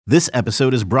This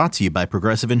episode is brought to you by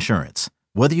Progressive Insurance.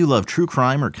 Whether you love true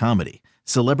crime or comedy,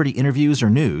 celebrity interviews or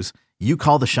news, you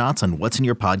call the shots on what's in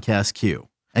your podcast queue.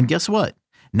 And guess what?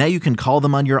 Now you can call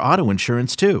them on your auto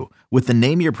insurance too with the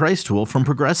Name Your Price tool from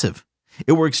Progressive.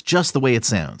 It works just the way it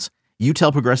sounds. You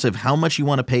tell Progressive how much you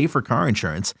want to pay for car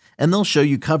insurance, and they'll show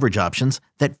you coverage options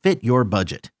that fit your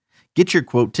budget. Get your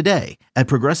quote today at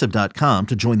Progressive.com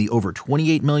to join the over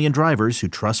 28 million drivers who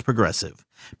trust Progressive.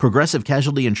 Progressive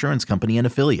Casualty Insurance Company and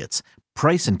Affiliates.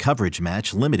 Price and coverage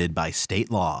match limited by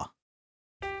state law.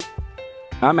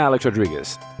 I'm Alex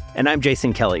Rodriguez. And I'm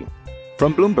Jason Kelly.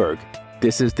 From Bloomberg,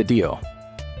 this is The Deal.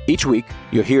 Each week,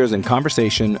 you'll hear us in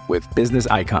conversation with business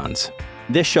icons.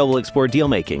 This show will explore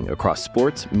deal-making across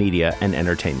sports, media, and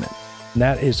entertainment.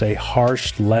 That is a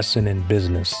harsh lesson in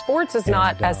business. Sports is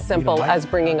not as simple as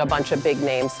bringing a bunch of big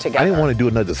names together. I didn't want to do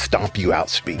another stomp you out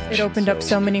speech. It opened up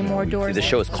so many more doors. The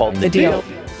show is called The Deal.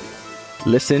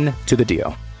 Listen to The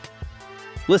Deal.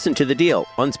 Listen to The Deal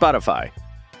on Spotify.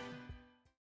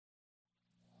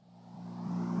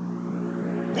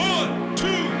 1, 2,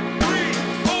 3,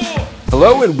 4.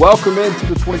 Hello and welcome into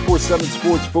the 24/7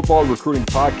 Sports Football Recruiting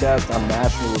Podcast. I'm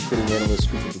National Recruiting Analyst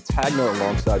Cooper Patagna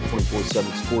alongside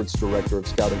 24/7 Sports Director of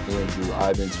Scouting Andrew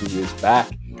Ivins, who is back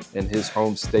in his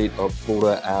home state of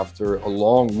Florida after a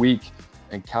long week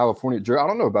in California. I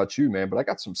don't know about you, man, but I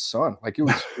got some sun. Like it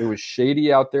was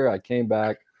shady out there. I came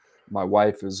back. My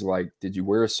wife is like, "Did you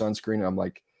wear a sunscreen?" And I'm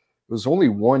like, "It was only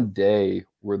one day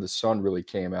where the sun really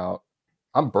came out.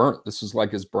 I'm burnt. This is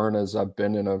like as burnt as I've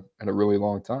been in a really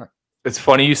long time." It's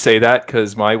funny you say that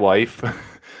because my wife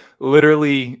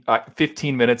literally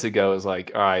 15 minutes ago was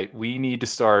like, all right, we need to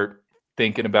start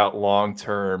thinking about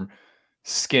long-term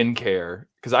skincare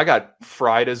because I got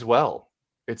fried as well.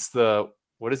 It's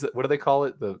what do they call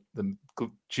it? The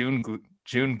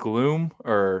June gloom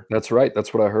or That's right.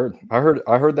 That's what I heard. I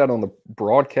heard that on the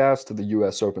broadcast of the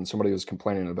US Open. Somebody was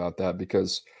complaining about that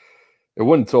because it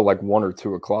wasn't until like 1 or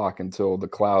 2 o'clock until the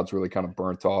clouds really kind of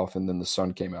burnt off and then the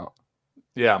sun came out.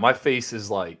 Yeah, my face is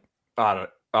like, my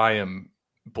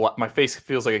face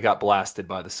feels like it got blasted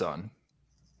by the sun.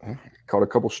 Caught a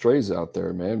couple strays out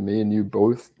there, man. Me and you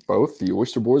both. The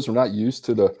Oyster Boys are not used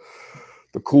to the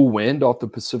cool wind off the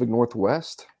Pacific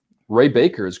Northwest. Ray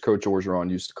Baker, as Coach Orgeron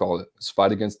used to call it, his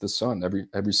fight against the sun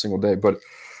every single day. But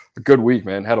a good week,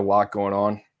 man. Had a lot going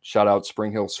on. Shout out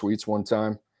Spring Hill Suites one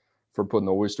time for putting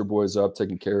the Oyster Boys up,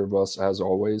 taking care of us as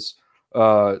always.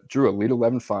 Drew, Elite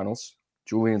 11 finals.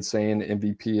 Julian Sayin,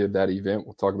 MVP of that event.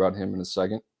 We'll talk about him in a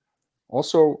second.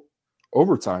 Also,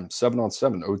 overtime,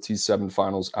 7-on-7, OT7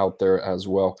 finals out there as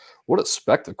well. What a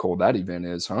spectacle that event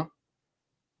is, huh?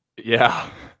 Yeah.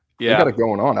 You got it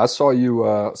going on. I saw you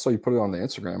put it on the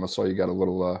Instagram. I saw you got a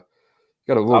little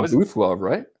booth love,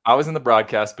 right? I was in the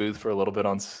broadcast booth for a little bit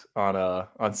on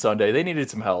Sunday. They needed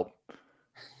some help.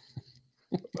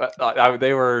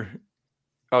 They were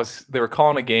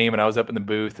calling a game, and I was up in the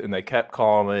booth, and they kept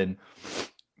calling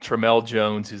Tramel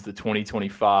Jones, who's the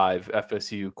 2025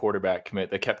 FSU quarterback commit.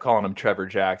 They kept calling him Trevor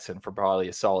Jackson for probably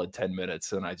a solid 10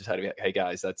 minutes, and I just had to be like, "Hey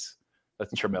guys, that's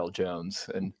Tramel Jones,"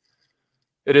 and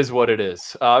it is what it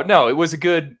is. No, it was a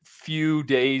good few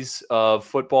days of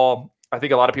football. I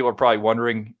think a lot of people are probably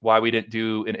wondering why we didn't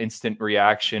do an instant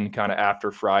reaction kind of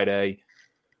after Friday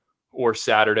or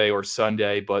Saturday or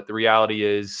Sunday. But the reality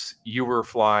is you were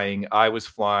flying. I was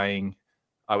flying.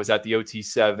 I was at the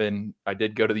OT7. I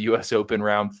did go to the US Open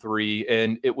round 3.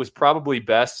 And it was probably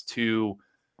best to,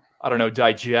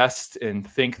 digest and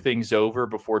think things over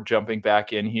before jumping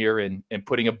back in here and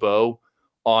putting a bow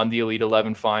on the Elite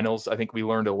 11 finals. I think we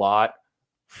learned a lot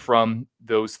from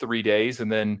those 3 days.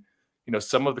 And then,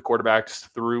 some of the quarterbacks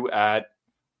threw at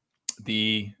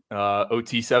the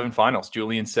OT7 finals.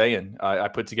 Julian Sayin, I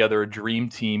put together a dream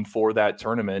team for that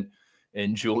tournament,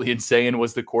 and Julian Sayin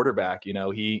was the quarterback.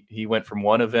 He went from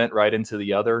one event right into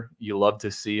the other. You love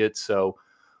to see it. So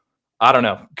I don't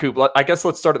know, Coop, I guess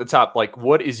let's start at the top. Like,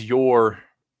 what is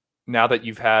now that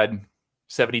you've had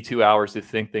 72 hours to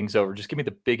think things over, just give me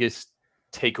the biggest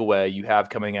takeaway you have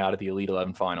coming out of the Elite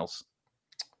 11 finals.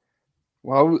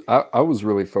 Well, I was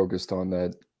really focused on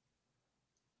that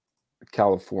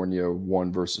California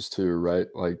 1 versus 2, right?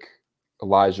 Like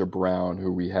Elijah Brown,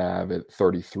 who we have at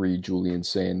 33, Julian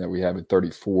Sayin that we have at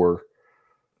 34.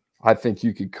 I think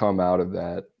you could come out of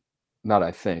that. Not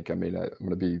I think. I mean, I'm going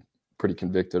to be pretty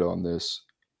convicted on this.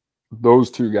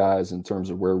 Those two guys, in terms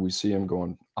of where we see them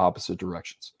going opposite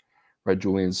directions, right?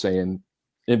 Julian Sayin,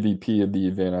 MVP of the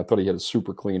event. I thought he had a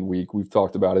super clean week. We've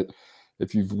talked about it.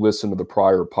 If you've listened to the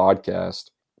prior podcast,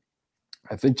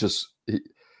 I think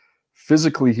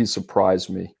physically he surprised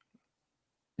me.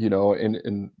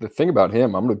 And the thing about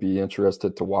him, I'm going to be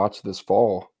interested to watch this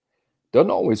fall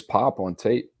doesn't always pop on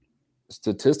tape.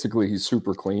 Statistically, he's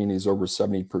super clean. He's over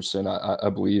 70%, I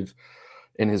believe,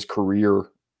 in his career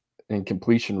in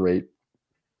completion rate.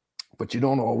 But you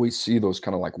don't always see those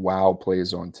kind of like wow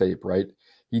plays on tape, right?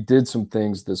 He did some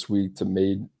things this week to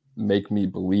make me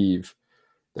believe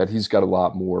that he's got a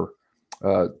lot more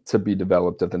to be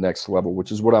developed at the next level,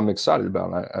 which is what I'm excited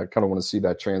about. I kind of want to see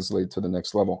that translate to the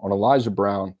next level. On Elijah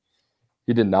Brown,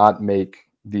 he did not make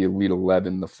the Elite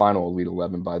 11, the final Elite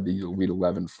 11 by the Elite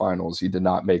 11 finals. He did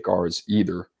not make ours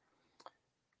either.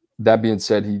 That being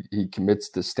said, he commits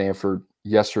to Stanford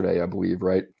yesterday, I believe,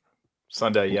 right?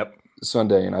 Sunday, yep.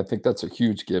 Sunday, and I think that's a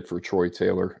huge gift for Troy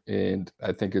Taylor, and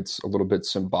I think it's a little bit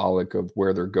symbolic of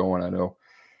where they're going. I know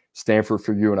Stanford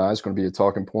for you and I is going to be a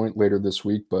talking point later this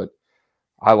week, but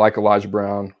I like Elijah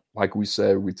Brown. Like we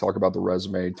said, we talk about the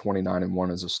resume,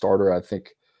 29-1 as a starter. I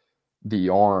think the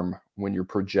arm, when you're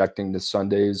projecting to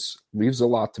Sundays, leaves a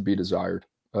lot to be desired.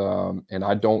 And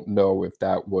I don't know if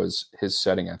that was his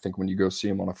setting. I think when you go see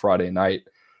him on a Friday night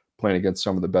playing against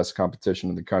some of the best competition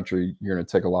in the country, you're going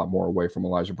to take a lot more away from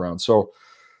Elijah Brown. So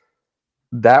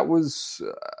that was,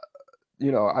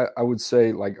 I would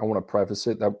say, like, I want to preface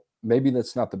it that maybe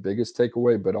that's not the biggest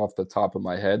takeaway, but off the top of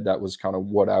my head, that was kind of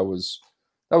what that was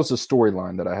the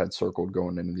storyline that I had circled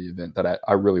going into the event that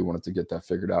I really wanted to get that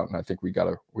figured out. And I think we got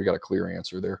a clear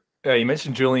answer there. Yeah, you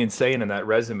mentioned Julian Sayin in that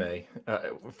resume.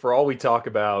 For all we talk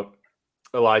about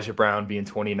Elijah Brown being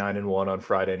 29-1 on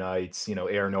Friday nights,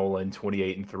 Aaron Nolan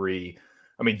 28-3.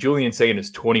 I mean, Julian Sayin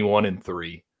is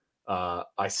 21-3.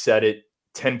 I said it,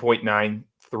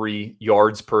 10.93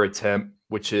 yards per attempt,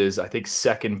 which is, I think,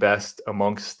 second best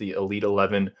amongst the Elite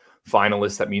 11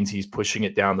 finalists. That means he's pushing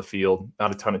it down the field,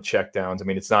 not a ton of checkdowns. I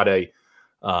mean, it's not a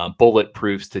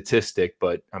bulletproof statistic,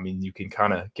 but I mean, you can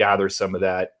kind of gather some of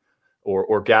that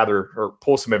or gather or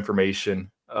pull some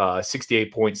information.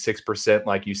 68.6%,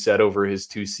 like you said, over his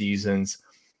 2 seasons,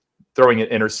 throwing an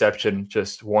interception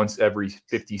just once every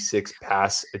 56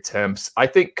 pass attempts. I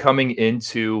think coming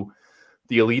into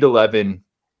the Elite 11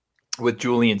 with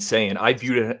Julian Sayin, I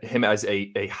viewed him as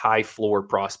a high floor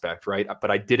prospect, right?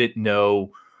 But I didn't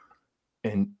know,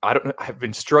 and I've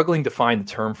been struggling to find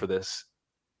the term for this.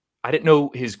 I didn't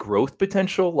know his growth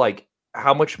potential, like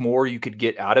how much more you could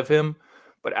get out of him.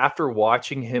 But after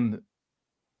watching him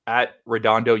at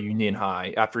Redondo Union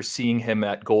High, after seeing him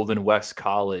at Golden West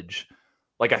College,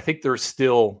 like, I think there's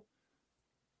still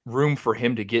room for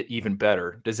him to get even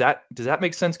better. Does that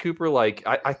make sense, Cooper? Like,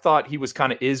 I thought he was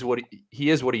kind of what he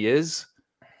is,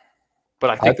 but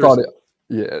I think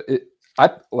I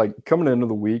like coming into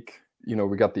the week,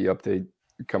 we got the update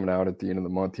coming out at the end of the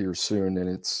month here soon, and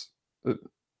it's a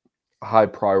high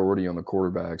priority on the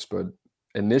quarterbacks. But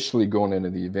initially going into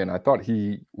the event, I thought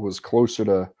he was closer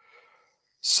to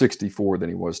 64 than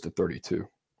he was to 32.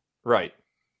 Right.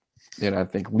 And I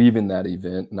think leaving that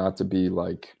event, not to be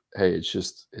like, hey,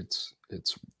 it's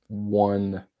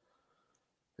one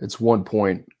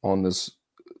point on this,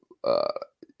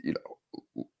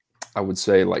 I would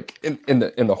say, like, in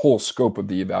the whole scope of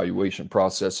the evaluation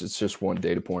process, it's just one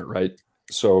data point, right?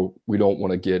 So we don't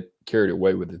want to get carried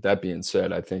away with it. That being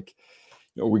said, I think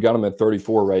we got him at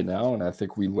 34 right now, and I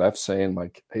think we left saying,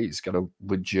 like, hey, he's got a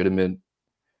legitimate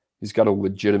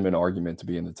argument to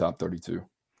be in the top 32.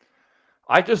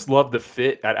 I just love the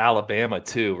fit at Alabama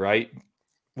too, right?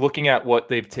 Looking at what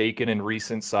they've taken in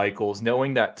recent cycles,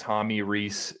 knowing that Tommy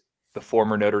Rees, the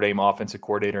former Notre Dame offensive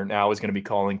coordinator, now is going to be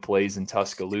calling plays in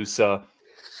Tuscaloosa.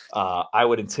 I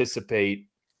would anticipate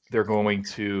they're going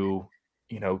to,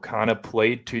 kind of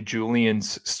play to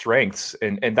Julian's strengths.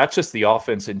 And that's just the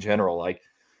offense in general. Like,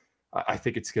 I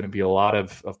think it's going to be a lot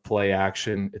of play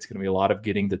action. It's going to be a lot of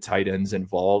getting the tight ends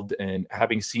involved. And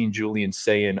having seen Julian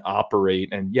Sayin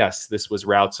operate, and yes, this was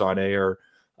routes on air.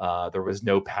 There was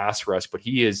no pass rush, but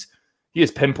he is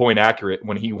pinpoint accurate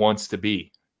when he wants to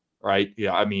be, right?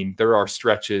 Yeah, I mean, there are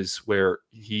stretches where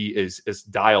he is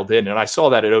dialed in, and I saw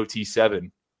that at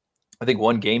OT7. I think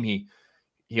one game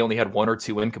he only had 1 or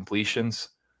 2 incompletions.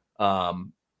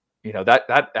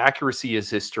 That accuracy is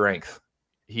his strength.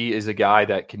 He is a guy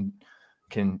that can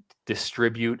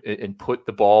distribute and put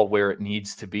the ball where it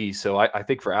needs to be. So I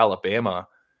think for Alabama,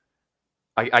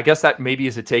 I guess that maybe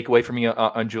is a takeaway for me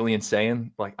on Julian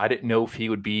Sayin. Like, I didn't know if he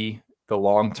would be the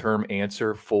long-term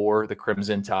answer for the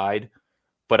Crimson Tide,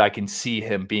 but I can see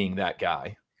him being that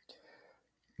guy.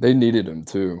 They needed him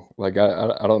too. Like,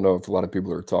 I don't know if a lot of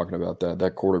people are talking about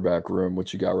that quarterback room,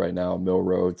 what you got right now,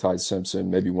 Milroe, Ty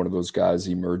Simpson, maybe one of those guys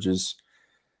emerges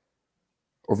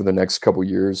over the next couple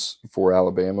years for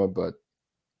Alabama. But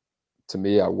to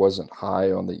me, I wasn't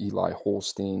high on the Eli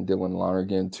Holstein, Dylan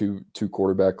Lonergan, two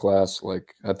quarterback class.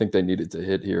 Like, I think they needed to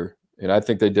hit here. And I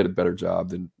think they did a better job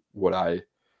than what I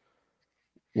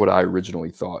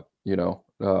originally thought,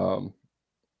 and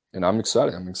I'm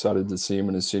excited. I'm excited to see him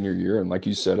in his senior year. And like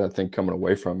you said, I think coming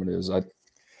away from it is I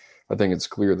think it's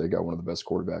clear they got one of the best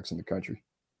quarterbacks in the country.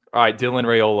 All right, Dylan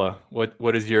Raiola,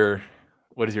 what is your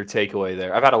takeaway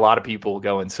there? I've had a lot of people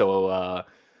going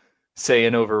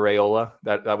saying over Raiola.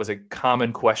 That was a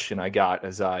common question I got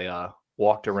as I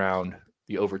walked around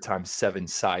the overtime 7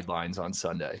 sidelines on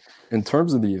Sunday. In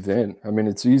terms of the event, I mean,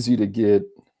 it's easy to get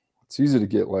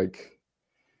like,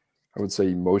 I would say,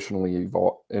 emotionally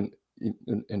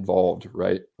involved,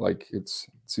 right? Like it's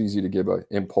easy to give an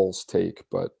impulse take,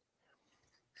 but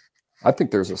I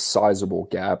think there's a sizable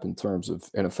gap in terms of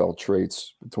NFL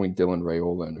traits between Dylan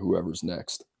Raiola and whoever's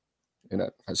next. And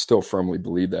I still firmly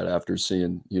believe that after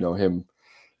seeing, him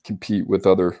compete with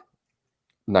other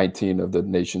 19 of the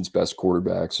nation's best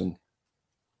quarterbacks. And,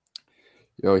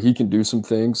 he can do some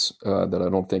things that I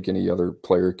don't think any other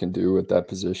player can do at that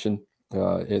position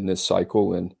in this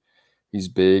cycle. And he's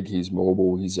big, he's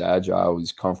mobile, he's agile,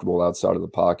 he's comfortable outside of the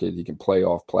pocket. He can play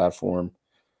off platform.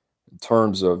 In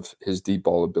terms of his deep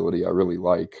ball ability, I really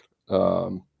like.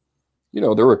 There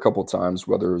were a couple times,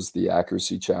 whether it was the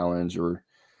accuracy challenge or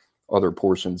other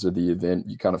portions of the event,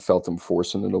 you kind of felt him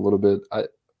forcing it a little bit.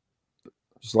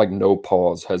 There's like no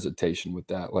pause, hesitation with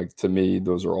that. Like, to me,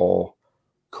 those are all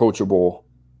coachable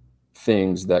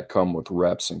things that come with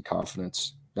reps and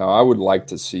confidence. Now, I would like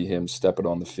to see him step it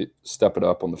up on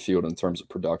the field in terms of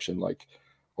production. Like,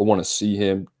 I want to see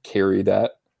him carry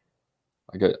that.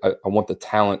 Like, I want the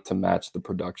talent to match the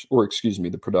production,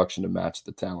 the production to match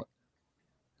the talent.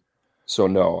 So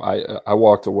no, I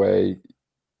walked away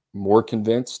more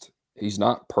convinced. He's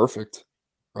not perfect,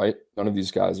 right? None of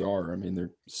these guys are. I mean,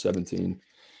 they're 17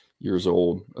 years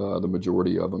old, the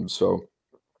majority of them. So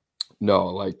no,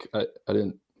 like I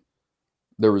didn't.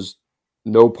 There was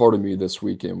no part of me this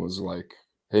weekend was like,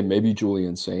 hey, maybe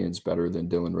Julian Saint's better than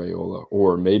Dylan Raiola,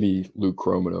 or maybe Luke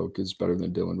Kromenhoek is better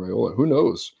than Dylan Raiola. Who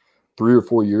knows? 3 or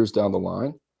 4 years down the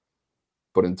line.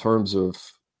 But in terms of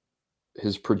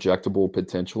his projectable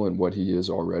potential and what he is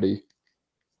already,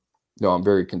 no, I'm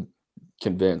very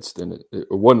convinced. And it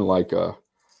wasn't like a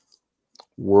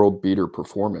world beater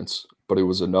performance, but it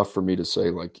was enough for me to say,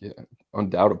 like, yeah,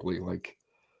 undoubtedly, like,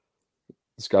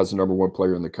 this guy's the number 1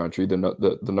 player in the country.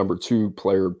 The number 2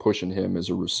 player pushing him is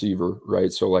a receiver,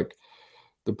 right? So, like,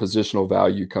 the positional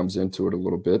value comes into it a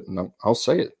little bit. And I'll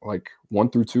say it, like,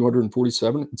 1 through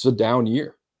 247, it's a down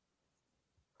year,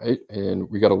 right? And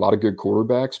we got a lot of good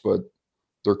quarterbacks, but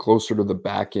they're closer to the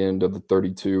back end of the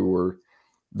 32 or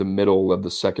the middle of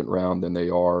the second round than they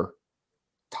are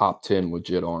top 10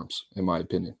 legit arms, in my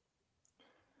opinion.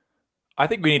 I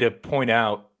think we need to point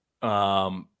out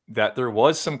that there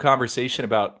was some conversation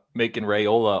about making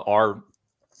Raiola our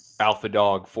alpha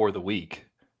dog for the week.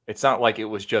 It's not like it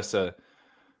was just a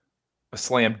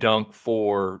slam dunk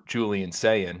for Julian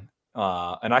Sayin.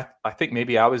 And I think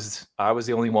maybe I was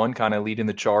the only one kind of leading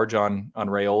the charge on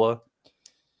Raiola.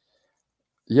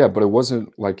 Yeah, but I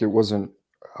wasn't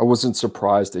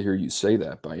surprised to hear you say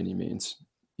that by any means.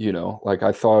 Like,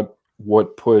 I thought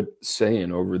what put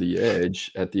Sayin over the edge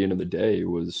at the end of the day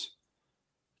was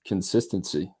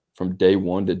consistency from day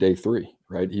 1 to day 3,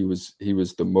 right? He was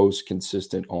the most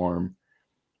consistent arm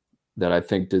that I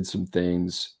think did some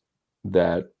things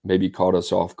that maybe caught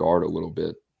us off guard a little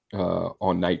bit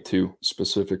on night 2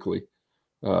 specifically,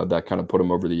 that kind of put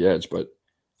him over the edge. But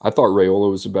I thought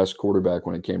Raiola was the best quarterback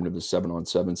when it came to the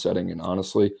 7-on-7 setting. And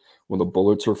honestly, when the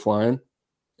bullets are flying,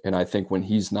 and I think when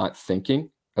he's not thinking,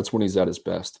 that's when he's at his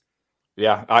best.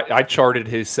 Yeah, I charted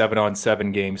his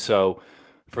 7-on-7 game. So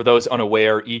for those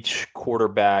unaware, each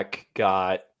quarterback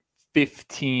got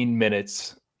 15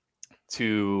 minutes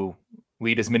to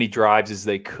lead as many drives as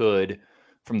they could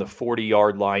from the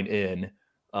 40-yard line in.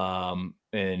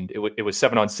 And it was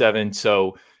 7-on-7.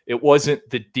 So it wasn't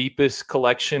the deepest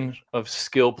collection of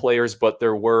skill players, but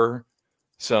there were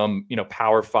some,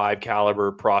 Power 5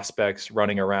 caliber prospects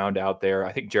running around out there.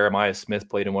 I think Jeremiah Smith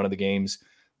played in one of the games.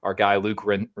 Our guy, Luke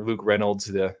Reynolds,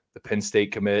 the Penn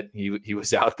State commit, he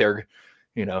was out there,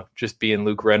 just being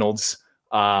Luke Reynolds.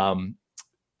 And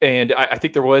I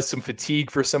think there was some fatigue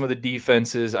for some of the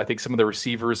defenses. I think some of the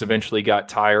receivers eventually got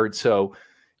tired. So,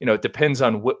 it depends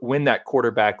on when that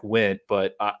quarterback went.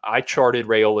 But I charted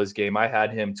Raiola's game. I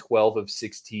had him 12 of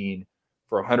 16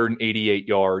 for 188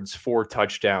 yards, 4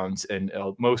 touchdowns, and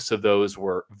most of those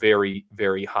were very,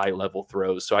 very high-level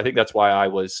throws. So I think that's why I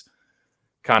was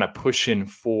kind of pushing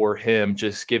for him,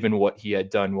 just given what he had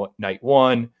done night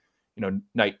 1.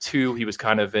 Night 2, he was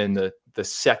kind of in the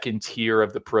second tier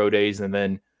of the pro days, and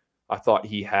then I thought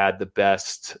he had the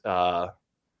best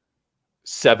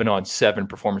 7-on-7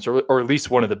 performance, or at least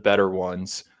one of the better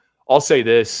ones. I'll say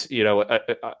this,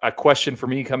 a question for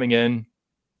me coming in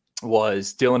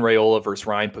was Dylan Raiola versus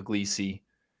Ryan Puglisi.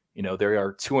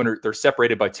 They're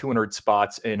separated by 200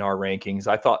 spots in our rankings.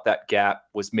 I thought that gap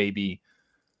was maybe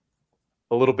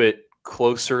a little bit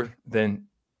closer than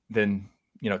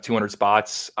 200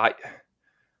 spots. I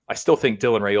still think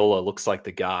Dylan Raiola looks like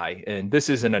the guy, and this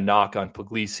isn't a knock on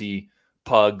Puglisi.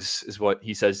 Pugs is what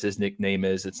he says his nickname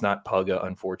is. It's not Pugga,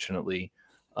 unfortunately.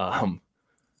 I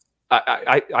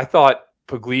thought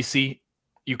Puglisi,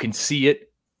 you can see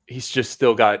it. He's just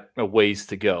still got a ways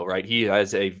to go, right? He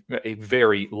has a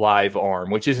very live arm,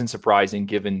 which isn't surprising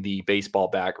given the baseball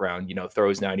background.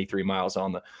 Throws 93 miles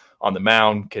on the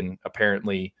mound, can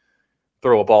apparently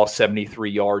throw a ball 73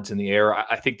 yards in the air.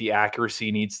 I think the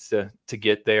accuracy needs to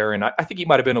get there, and I think he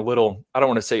might have been a little, I don't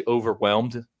want to say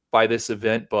overwhelmed by this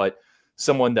event, but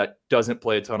someone that doesn't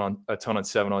play a ton on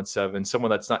 7-on-7,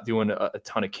 someone that's not doing a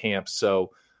ton of camps.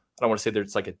 So I don't want to say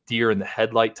there's like a deer in the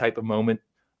headlight type of moment.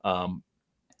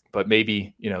 But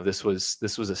maybe, this was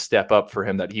a step up for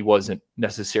him that he wasn't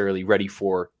necessarily ready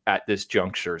for at this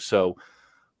juncture. So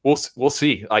we'll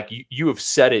see. Like you have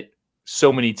said it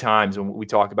so many times when we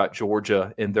talk about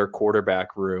Georgia and their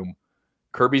quarterback room.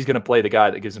 Kirby's going to play the guy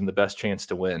that gives him the best chance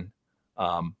to win.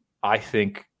 I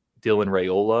think Dylan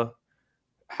Raiola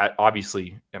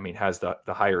obviously, has the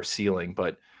higher ceiling,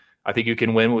 but I think you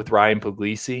can win with Ryan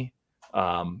Puglisi.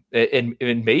 And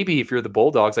maybe if you're the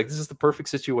Bulldogs, like this is the perfect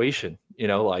situation,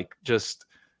 like just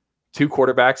two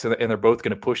quarterbacks and they're both going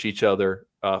to push each other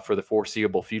for the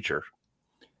foreseeable future.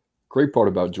 Great part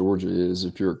about Georgia is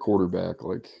if you're a quarterback,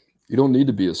 like you don't need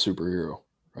to be a superhero,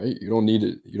 right? You don't need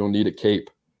it. You don't need a cape.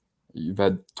 You've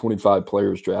had 25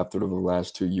 players drafted over the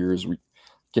last 2 years. We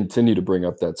continue to bring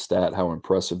up that stat, how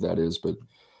impressive that is, but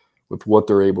with what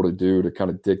they're able to do to kind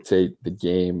of dictate the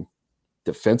game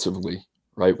defensively,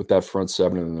 right, with that front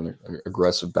seven and an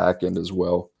aggressive back end as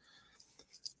well.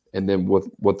 And then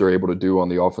what they're able to do on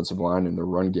the offensive line in their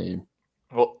run game.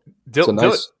 Well, Dylan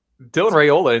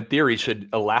Raiola, in theory, should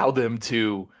allow them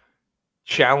to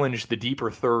challenge the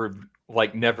deeper third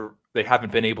like they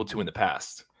haven't been able to in the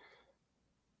past.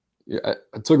 Yeah,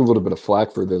 I took a little bit of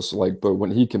flack for this, but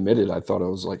when he committed, I thought I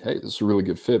was like, hey, this is a really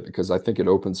good fit because I think it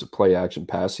opens a play action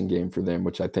passing game for them,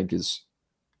 which I think is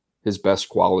his best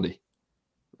quality,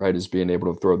 right, is being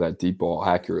able to throw that deep ball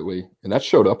accurately. And that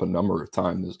showed up a number of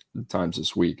times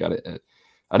this week.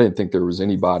 I didn't think there was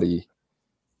anybody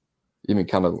even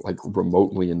kind of like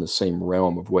remotely in the same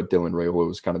realm of what Dylan Raiola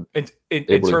was kind of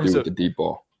able to do with the deep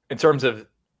ball. In terms of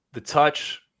the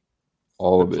touch,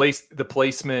 all of it. The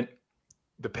placement,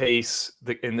 the pace,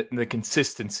 and the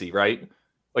consistency, right?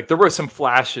 Like there were some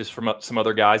flashes from some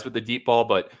other guys with the deep ball,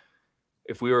 but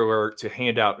if we were to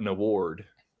hand out an award,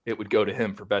 it would go to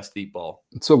him for best deep ball.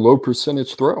 It's a low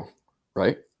percentage throw,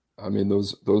 right? I mean,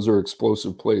 those are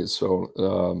explosive plays.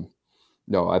 So,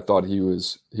 no, I thought he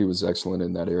was excellent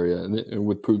in that area. And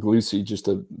with Puglisi, just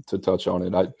to touch on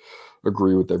it, I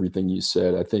agree with everything you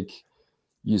said. I think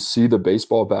you see the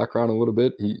baseball background a little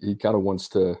bit. He kind of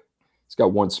he's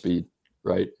got one speed,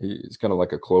 right? He's kind of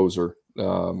like a closer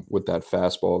with that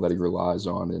fastball that he relies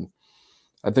on. And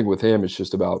I think with him, it's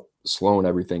just about slowing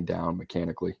everything down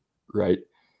mechanically, right?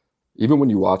 Even when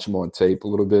you watch him on tape a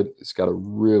little bit, it's got a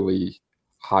really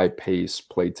high pace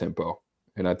play tempo.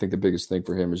 And I think the biggest thing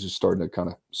for him is just starting to kind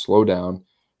of slow down.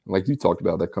 And like you talked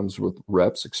about, that comes with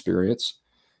reps, experience.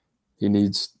 He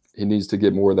needs to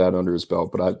get more of that under his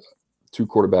belt. But two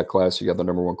quarterback class, you got the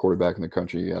number one quarterback in the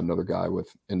country. You got another guy with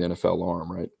an NFL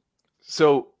arm, right?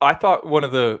 So I thought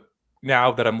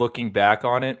now that I'm looking back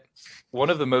on it, one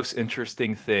of the most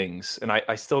interesting things, and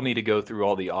I still need to go through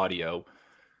all the audio,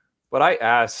 but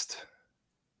I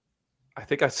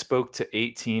think I spoke to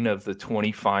 18 of the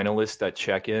 20 finalists at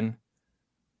check-in.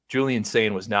 Julian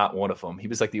Sain was not one of them. He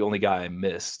was like the only guy I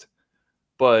missed.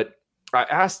 But I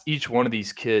asked each one of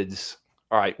these kids,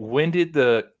 all right, when did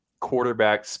the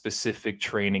quarterback specific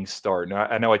training start? Now,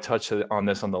 I know I touched on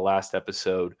this on the last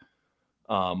episode.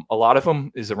 A lot of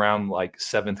them is around like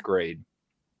 7th grade.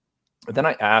 But then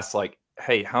I asked like,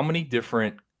 hey, how many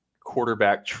different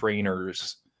quarterback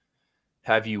trainers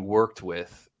have you worked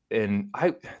with? And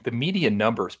the median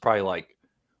number is probably like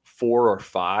 4 or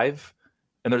 5.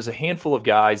 And there's a handful of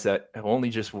guys that have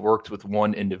only just worked with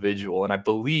one individual. And I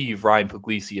believe Ryan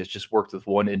Puglisi has just worked with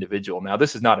one individual. Now,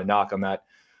 this is not a knock on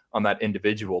that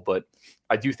individual, but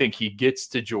I do think he gets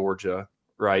to Georgia,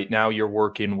 right? Now you're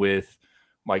working with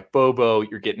Mike Bobo.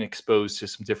 You're getting exposed to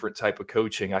some different type of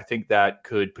coaching. I think that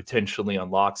could potentially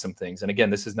unlock some things. And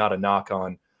again, this is not a knock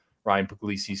on Ryan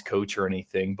Puglisi's coach or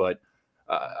anything, but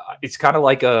it's kind of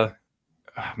like a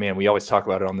man, we always talk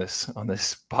about it on this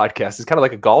podcast. It's kind of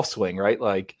like a golf swing, right?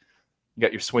 Like you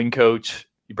got your swing coach,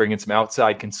 you bring in some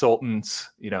outside consultants,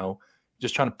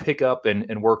 just trying to pick up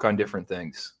and work on different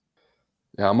things.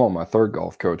 Yeah, I'm on my third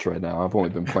golf coach right now. I've only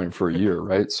been playing for a year,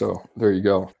 right? So there you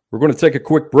go. We're going to take a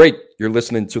quick break. You're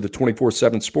listening to the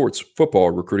 24/7 Sports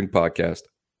Football Recruiting Podcast.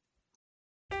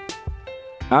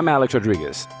 I'm Alex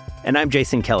Rodriguez. And I'm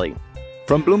Jason Kelly.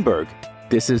 From Bloomberg,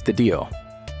 this is The Deal.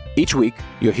 Each week,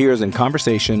 you'll hear us in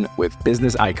conversation with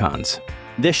business icons.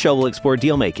 This show will explore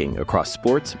deal making across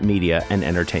sports, media, and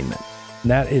entertainment.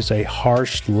 And that is a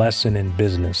harsh lesson in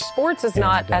business. Sports is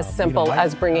not as simple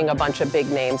as bringing a bunch of big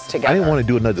names together. I didn't want to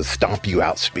do another stomp you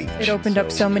out speech. It opened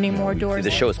up so many more doors.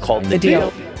 The show is called The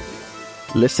Deal.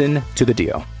 Listen to The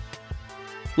Deal.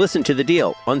 Listen to The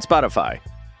Deal on Spotify.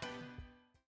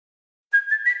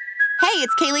 Hey,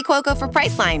 it's Kaylee Cuoco for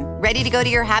Priceline. Ready to go to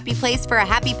your happy place for a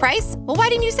happy price? Well, why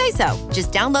didn't you say so?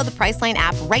 Just download the Priceline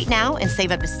app right now and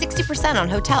save up to 60% on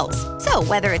hotels. So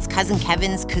whether it's Cousin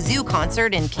Kevin's Kazoo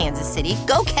Concert in Kansas City,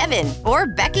 go Kevin, or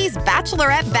Becky's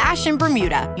Bachelorette Bash in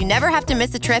Bermuda, you never have to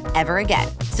miss a trip ever again.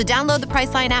 So download the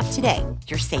Priceline app today.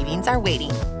 Your savings are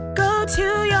waiting. Go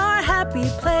to your happy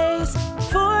place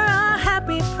for a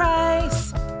happy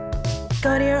price.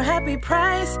 Go to your happy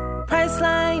price,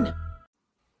 Priceline.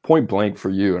 Point blank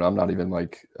for you, and I'm not even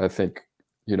I think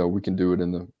we can do it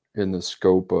in the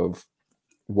scope of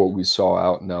what we saw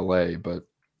out in LA, but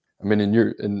I mean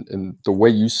in the way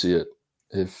you see it,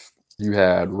 if you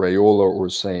had Raiola or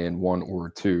Sane 1 or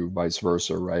 2, vice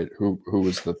versa, right? Who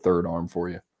was the third arm for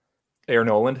you? Aaron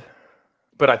Noland.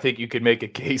 But I think you could make a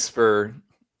case for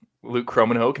Luke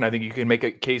Kromenhoek, and I think you can make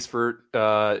a case for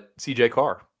CJ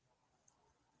Carr.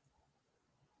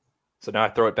 So now I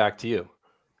throw it back to you.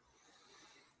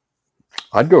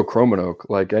 I'd go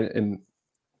Kromenhoek, and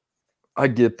I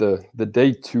get the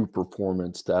day 2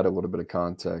 performance. To add a little bit of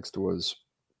context, was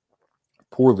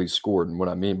poorly scored, and what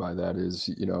I mean by that is,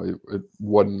 it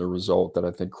wasn't the result that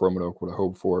I think Kromenhoek would have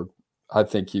hoped for. I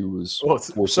think he was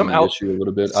forcing the issue a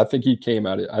little bit. I think he came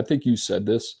at it. I think you said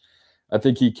this. I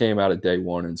think he came out at day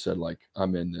 1 and said,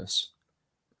 I'm in this,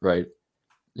 right?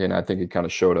 And I think it kind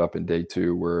of showed up in day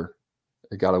 2 where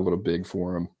it got a little big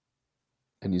for him.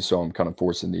 And you saw him kind of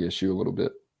forcing the issue a little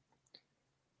bit.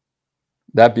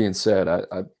 That being said,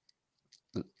 I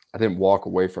didn't walk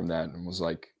away from that and was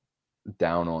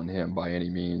down on him by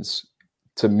any means.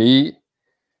 To me,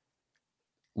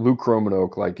 Luke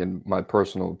Kromenhoek, in my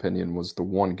personal opinion, was the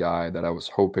one guy that I was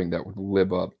hoping that would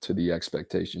live up to the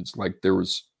expectations. There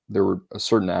were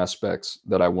certain aspects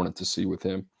that I wanted to see with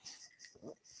him.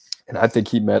 And I think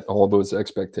he met all those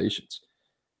expectations.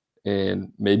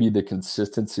 And maybe the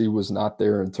consistency was not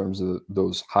there in terms of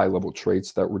those high-level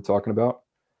traits that we're talking about,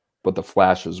 but the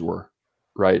flashes were,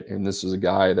 right? And this is a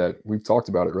guy that we've talked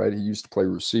about it, right? He used to play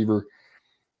receiver.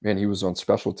 Man, he was on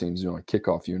special teams,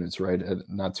 kickoff units, right,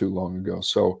 not too long ago.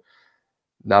 So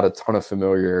not a ton of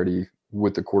familiarity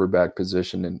with the quarterback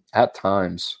position. And at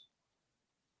times,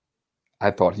 I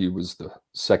thought he was the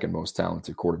second most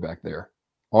talented quarterback there.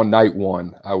 On night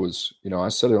 1, I was, I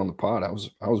said it on the pod, I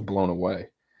was blown away.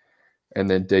 And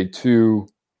then day 2,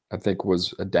 I think,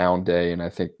 was a down day. And I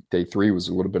think day 3 was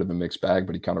a little bit of a mixed bag,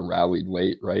 but he kind of rallied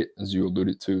late, right, as you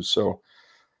alluded to. So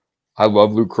I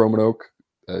love Luke Kromenhoek.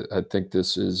 I think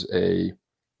this is a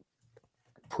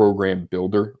program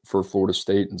builder for Florida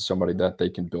State and somebody that they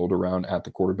can build around at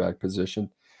the quarterback position.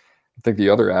 I think the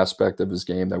other aspect of his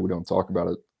game that we don't talk about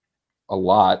it a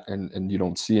lot and you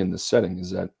don't see in this setting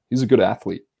is that he's a good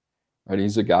athlete, right?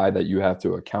 He's a guy that you have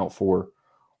to account for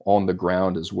on the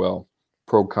ground as well.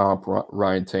 Pro comp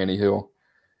Ryan Tannehill.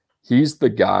 He's the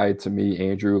guy to me,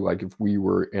 Andrew, if we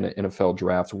were in an NFL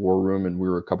draft war room and we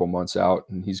were a couple months out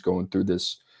and he's going through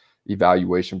this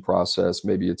evaluation process,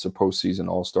 maybe it's a postseason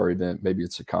all-star event, maybe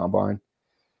it's a combine.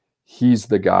 He's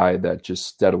the guy that just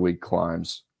steadily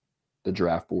climbs the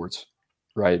draft boards,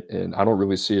 right? And I don't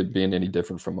really see it being any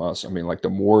different from us. I mean, the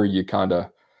more you kind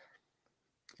of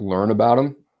learn about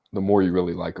him, the more you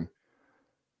really like him.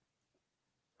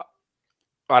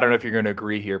 I don't know if you're going to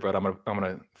agree here, but I'm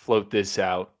gonna float this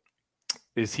out.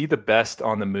 Is he the best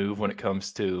on the move when it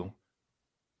comes to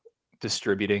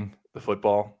distributing the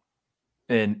football?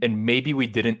 And maybe we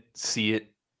didn't see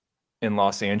it in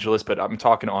Los Angeles, but I'm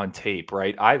talking on tape,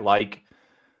 right? I like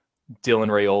Dylan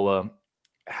Raiola,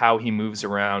 how he moves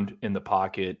around in the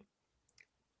pocket.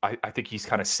 I think he's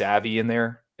kind of savvy in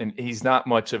there, and he's not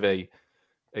much of a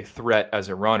threat as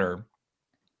a runner.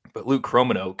 But Luke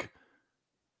Kromenhoek,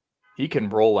 he can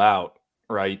roll out,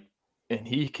 right? And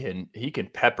he can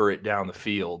pepper it down the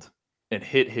field and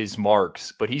hit his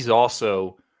marks, but he's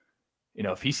also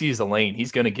if he sees the lane,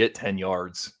 he's going to get 10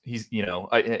 yards.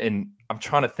 And I'm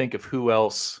trying to think of who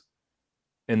else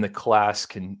in the class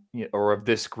can, or of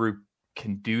this group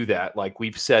can do that. Like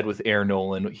we've said with Aaron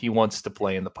Nolan, he wants to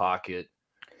play in the pocket.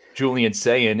 Julian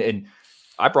Sayin, and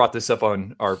I brought this up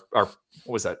on our what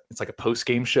was that? It's like a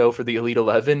post-game show for the Elite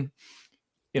 11.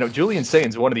 Julian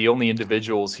Sayin's one of the only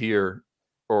individuals here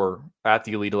or at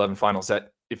the Elite 11 finals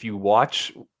that if you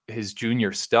watch his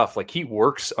junior stuff, like he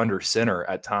works under center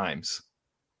at times.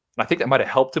 And I think that might have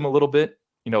helped him a little bit.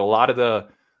 A lot of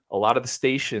the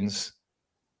stations,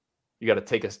 you got to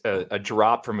take a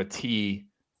drop from a tee,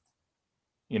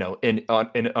 in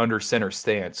under center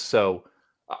stance. So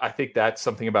I think that's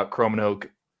something about Kromenhoek.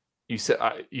 You said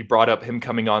you brought up him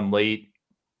coming on late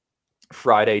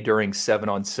Friday during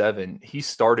 7-on-7. He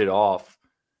started off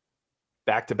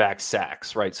back-to-back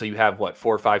sacks, right? So you have 4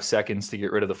 or 5 seconds to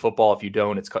get rid of the football. If you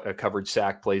don't, it's a coverage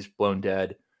sack, plays blown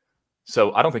dead.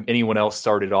 So I don't think anyone else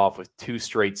started off with 2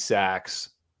 straight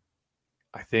sacks.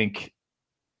 I think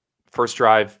first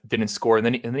drive didn't score, and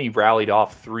then he rallied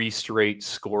off 3 straight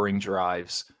scoring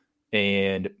drives,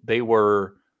 and they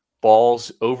were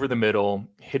balls over the middle,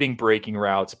 hitting breaking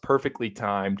routes, perfectly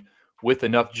timed, with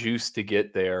enough juice to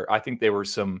get there. I think there were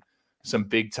some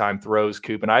big time throws,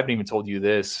 Coop, and I haven't even told you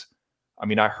this. I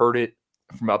mean, I heard it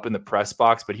from up in the press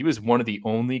box, but he was one of the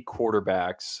only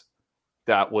quarterbacks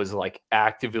that was like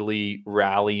actively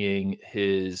rallying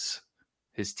his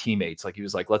teammates. Like he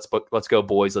was like, let's go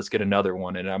boys, let's get another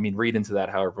one. And I mean, read into that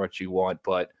however much you want,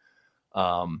 but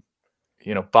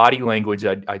body language,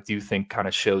 I do think kind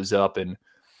of shows up. And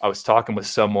I was talking with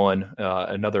someone,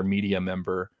 another media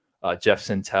member, Jeff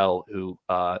Sintel, who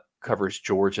covers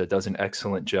Georgia, does an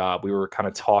excellent job. We were kind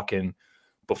of talking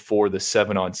before the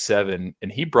 7-on-7,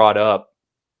 and he brought up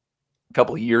a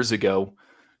couple of years ago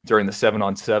during the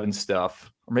 7-on-7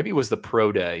 stuff, or maybe it was the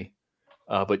pro day,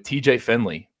 but TJ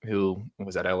Finley, who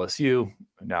was at LSU,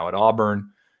 now at Auburn,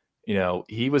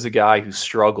 he was a guy who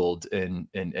struggled and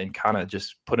kind of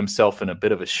just put himself in a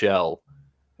bit of a shell.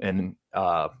 And,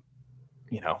 I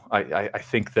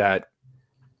think that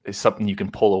is something you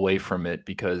can pull away from it,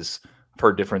 because I've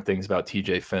heard different things about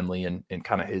TJ Finley and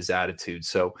kind of his attitude.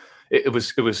 So it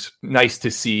was nice to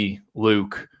see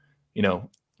Luke,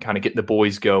 kind of getting the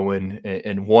boys going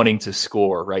and wanting to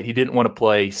score, right? He didn't want to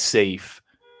play safe.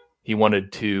 He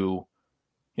wanted to,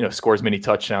 score as many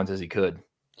touchdowns as he could.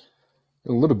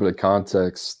 A little bit of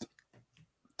context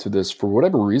to this, for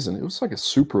whatever reason, it was like a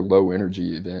super low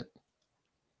energy event.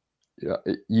 Yeah,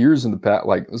 years in the past,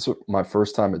 like this was my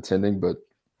first time attending, but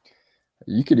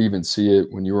you could even see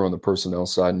it when you were on the personnel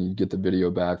side and you get the video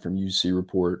back from UC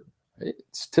Report.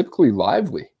 It's typically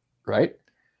lively, right?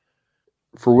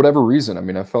 For whatever reason, I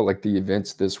mean, I felt like the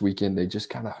events this weekend, they just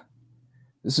kind of,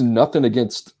 this is nothing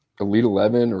against Elite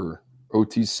 11 or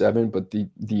OT7, but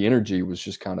the energy was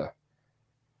just kind of,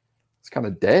 it's kind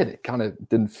of dead. It kind of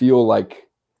didn't feel like,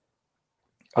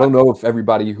 I don't know if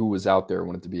everybody who was out there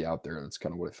wanted to be out there. That's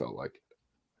kind of what it felt like.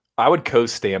 I would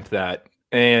co-stamp that.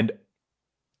 And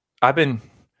I've been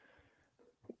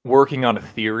working on a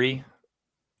theory.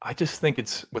 I just think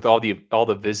it's with all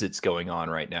the visits going on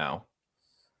right now.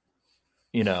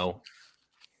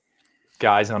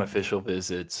 Guys on official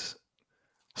visits,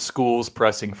 schools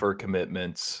pressing for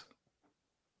commitments.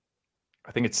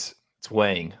 I think it's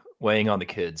weighing on the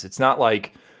kids. It's not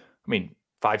like,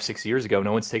 5-6 years ago,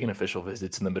 no one's taking official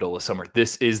visits in the middle of summer.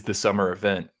 This is the summer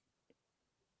event.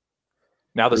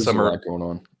 Now the summer a lot going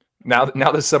on.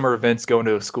 Now the summer event's going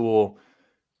to a school,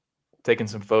 taking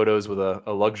some photos with a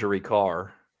luxury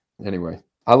car. Anyway,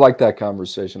 I like that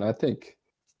conversation. I think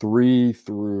 3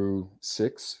 through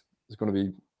 6 is going to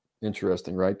be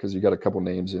interesting, right? Because you got a couple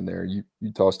names in there. You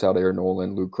tossed out Aaron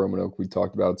Nolan, Luke Kromenhoek. We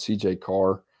talked about CJ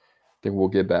Carr. I think we'll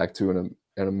get back to in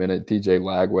a minute. DJ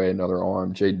Lagway, another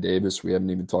arm. Jade Davis, we haven't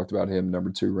even talked about him.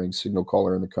 Number 2 ranked signal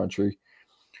caller in the country.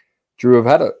 Drew,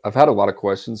 I've had a lot of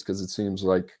questions because it seems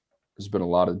like there's been a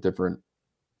lot of different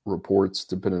reports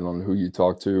depending on who you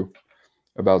talk to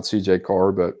about CJ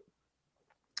Carr, but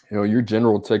your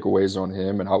general takeaways on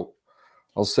him. And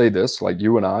I'll say this, like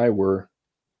you and I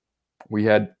we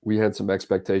had some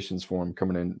expectations for him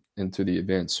coming into the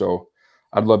event. So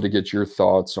I'd love to get your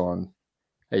thoughts on,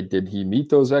 hey, did he meet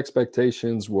those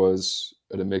expectations? Was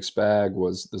it a mixed bag?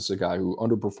 Was this a guy who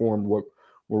underperformed? What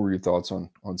were your thoughts on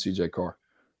CJ Carr?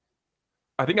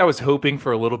 I think I was hoping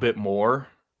for a little bit more,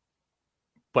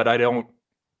 but I'm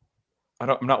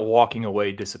not walking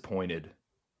away disappointed,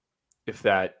 if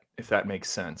that makes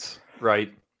sense,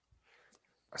 right?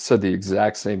 I said the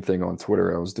exact same thing on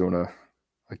Twitter. I was doing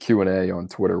a Q&A on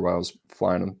Twitter while I was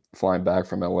flying back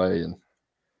from LA, and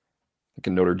like a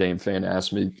Notre Dame fan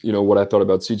asked me, what I thought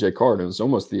about CJ Carr, and it was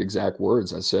almost the exact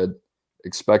words. I said,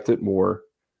 expect it more,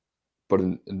 but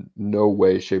in no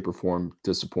way, shape, or form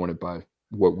disappointed by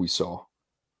what we saw.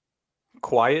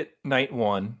 Quiet night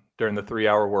one during the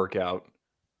 3-hour workout.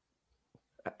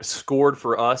 Scored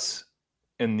for us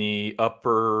in the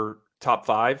upper top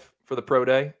 5 for the pro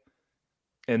day.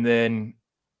 And then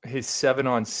his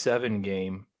 7-on-7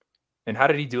 game. And how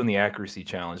did he do in the accuracy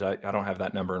challenge? I don't have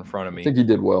that number in front of me. I think he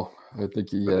did well. I think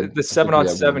he had the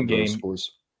 7-on-7 game.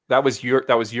 Scores. That was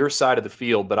your side of the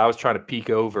field, but I was trying to peek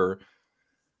over,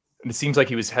 and it seems like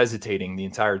he was hesitating the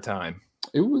entire time.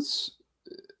 It was,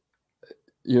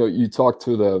 you talked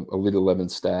to the Elite 11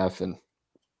 staff, and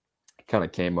it kind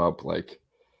of came up like,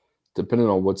 depending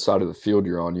on what side of the field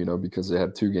you're on, because they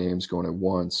have 2 games going at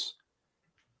once.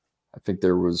 I think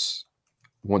there was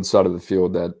one side of the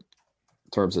field that,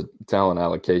 in terms of talent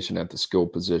allocation at the skill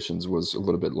positions, was a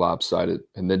little bit lopsided.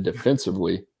 And then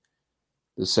defensively,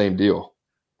 the same deal,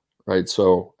 right?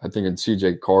 So I think in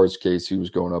CJ Carr's case, he was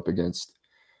going up against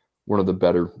one of the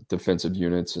better defensive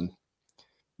units and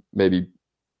maybe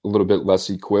a little bit less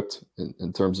equipped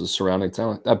in terms of surrounding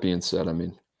talent. That being said, I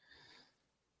mean,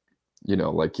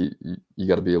 like you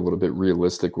got to be a little bit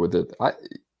realistic with it.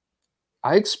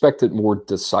 I expected more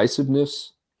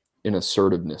decisiveness and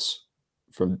assertiveness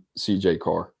from CJ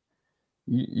Carr.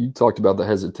 You talked about the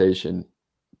hesitation.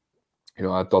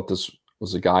 I thought this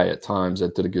was a guy at times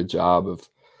that did a good job of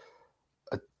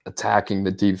attacking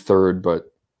the deep third, but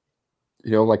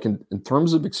like in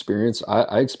terms of experience,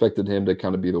 I expected him to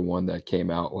kind of be the one that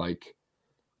came out like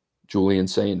Julian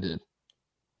Sain did,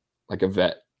 like a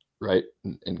vet, right?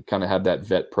 And kind of have that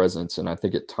vet presence. And I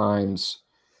think at times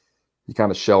he kind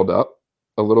of shelled up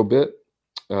a little bit.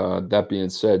 That being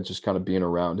said, just kind of being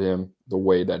around him the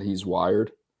way that he's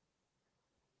wired,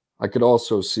 I could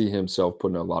also see himself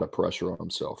putting a lot of pressure on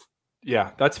himself.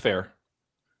 Yeah, that's fair.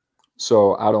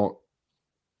 So I don't,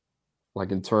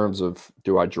 like, in terms of,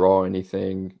 do I draw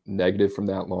anything negative from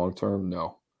that long term?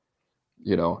 No.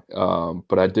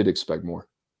 But I did expect more.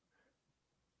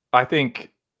 I think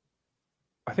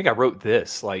I wrote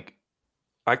this. Like,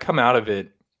 I come out of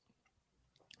it,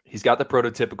 he's got the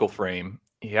prototypical frame.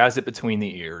 He has it between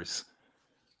the ears.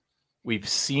 We've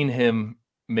seen him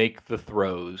make the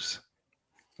throws.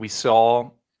 We saw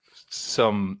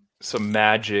some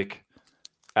magic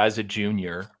as a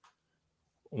junior.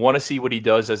 Want to see what he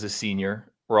does as a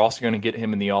senior. We're also going to get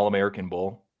him in the All-American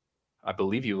Bowl. I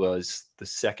believe he was the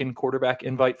second quarterback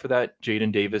invite for that.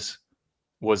 Jaden Davis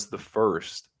was the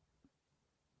first.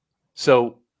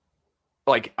 So,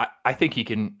 like, I think he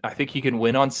can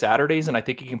win on Saturdays, and I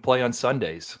think he can play on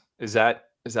Sundays. Is that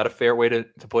a fair way to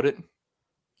put it?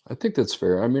 I think that's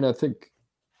fair. I mean, I think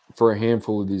for a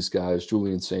handful of these guys,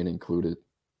 Julian Sain included,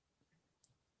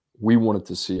 we wanted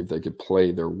to see if they could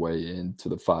play their way into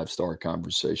the 5-star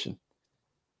conversation.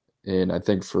 And I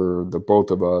think for the both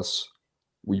of us,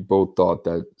 we both thought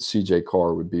that CJ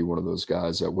Carr would be one of those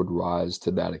guys that would rise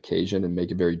to that occasion and make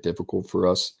it very difficult for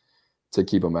us to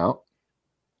keep him out.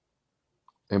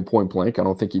 And point blank, I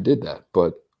don't think he did that,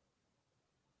 but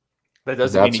that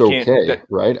doesn't that's mean he okay, can't,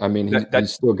 right? I mean,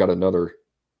 he's still got another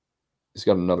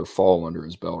fall under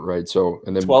his belt, right? So,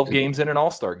 and then 12 games in an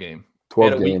All-Star game.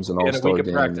 12 games in All-Star week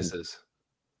game. of practices.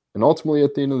 And ultimately,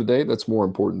 at the end of the day, that's more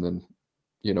important than,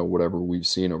 whatever we've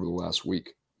seen over the last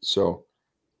week. So,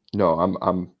 no,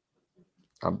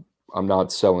 I'm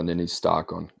not selling any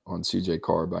stock on CJ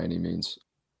Carr by any means.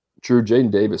 Drew,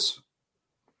 Jaden Davis.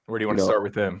 Where do you want to start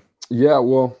with him? Yeah,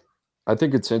 well, I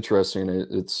think it's interesting.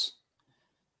 It's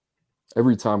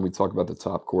every time we talk about the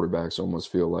top quarterbacks, I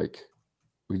almost feel like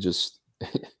we just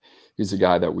he's a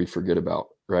guy that we forget about,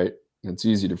 right? And it's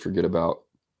easy to forget about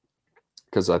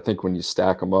because I think when you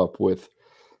stack them up with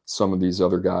some of these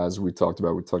other guys we talked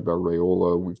about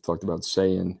Raiola, we've talked about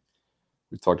Sain,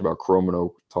 we've talked about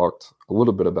Cromano, talked a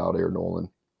little bit about Air Nolan.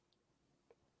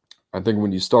 I think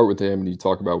when you start with him and you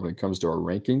talk about when it comes to our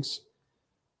rankings,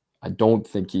 I don't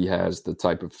think he has the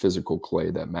type of physical clay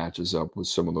that matches up with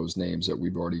some of those names that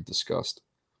we've already discussed.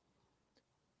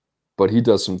 But he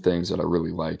does some things that I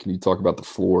really like. And you talk about the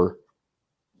floor.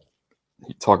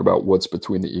 You talk about what's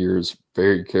between the ears.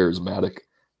 Very charismatic.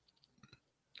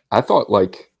 I thought,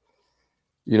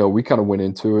 we kind of went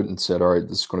into it and said, all right,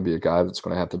 this is going to be a guy that's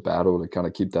going to have to battle to kind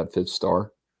of keep that 5th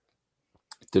star.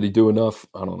 Did he do enough?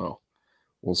 I don't know.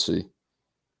 We'll see.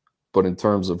 But in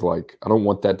terms of I don't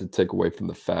want that to take away from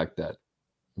the fact that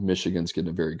Michigan's getting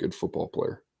a very good football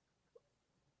player.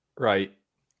 Right.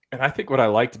 And I think what I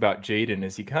liked about Jaden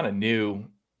is he kind of knew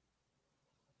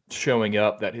showing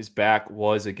up that his back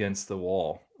was against the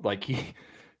wall. Like he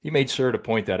made sure to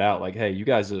point that out. Like, hey, you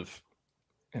guys have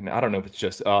and I don't know if it's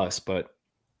just us, but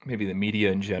maybe the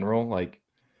media in general, like,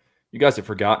 you guys have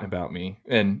forgotten about me.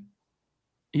 And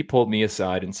he pulled me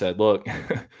aside and said, look,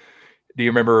 do you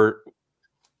remember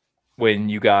when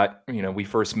you got, we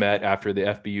first met after the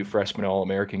FBU freshman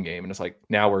All-American game? And it's like,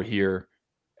 now we're here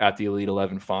at the Elite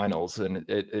 11 finals. And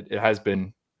it has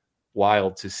been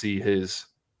wild to see his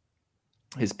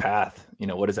path.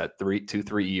 What is that,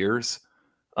 3 years?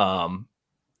 I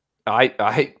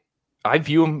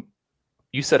view him,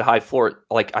 you said high floor,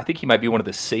 like, I think he might be one of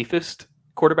the safest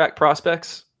quarterback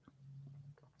prospects.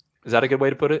 Is that a good way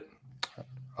to put it?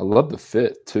 I love the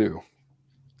fit too.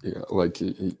 Yeah, like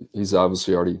he's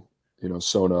obviously already,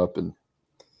 sewn up and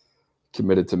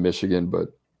committed to Michigan, but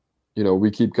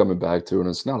we keep coming back to it, and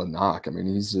it's not a knock. I mean,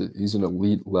 he's an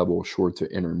elite level short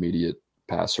to intermediate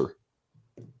passer.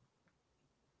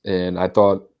 And I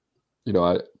thought,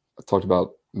 I talked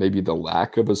about maybe the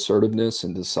lack of assertiveness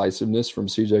and decisiveness from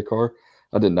CJ Carr.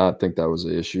 I did not think that was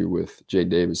an issue with Jay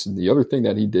Davis. And the other thing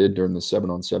that he did during the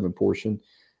 7-on-7 portion,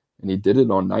 and he did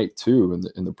it on night 2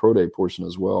 in the pro day portion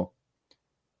as well.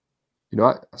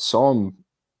 I saw him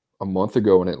a month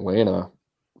ago in Atlanta,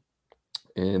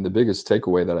 and the biggest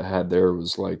takeaway that I had there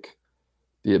was like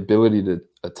the ability to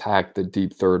attack the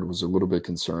deep third was a little bit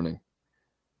concerning.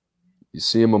 You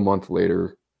see him a month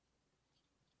later,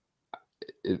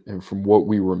 and from what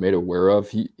we were made aware of,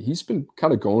 he's been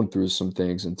kind of going through some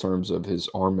things in terms of his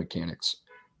arm mechanics,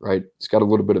 right? He's got a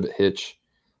little bit of a hitch.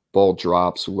 Ball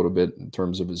drops a little bit in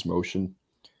terms of his motion.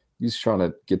 He's trying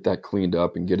to get that cleaned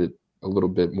up and get it a little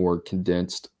bit more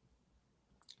condensed.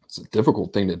 It's a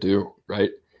difficult thing to do,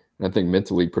 right? And I think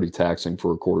mentally pretty taxing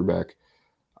for a quarterback.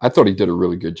 I thought he did a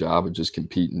really good job of just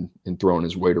competing and throwing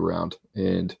his weight around.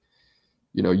 And,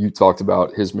 you talked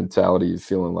about his mentality of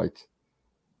feeling like,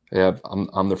 hey,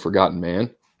 I'm the forgotten man.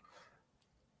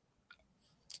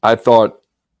 I thought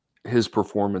his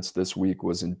performance this week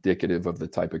was indicative of the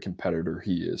type of competitor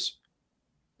he is.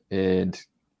 And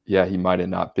yeah, he might have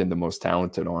not been the most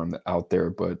talented arm out there,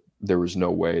 but there was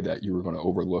no way that you were going to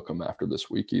overlook him after this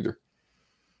week either.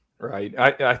 Right.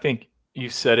 I think you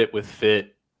said it with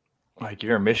fit. Like,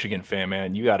 you're a Michigan fan,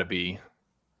 man. You got to be.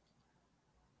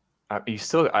 I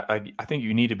think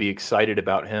you need to be excited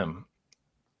about him.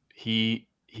 He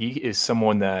is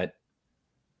someone that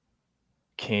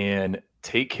can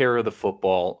take care of the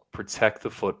football, protect the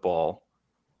football,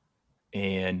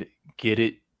 and get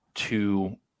it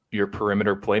to your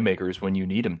perimeter playmakers when you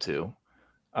need them to.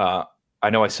 I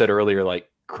know I said earlier, like,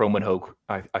 Kromenhoek,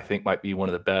 I think might be one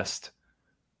of the best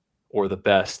or the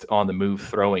best on the move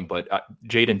throwing, but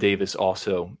Jaden Davis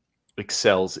also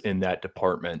excels in that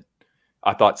department.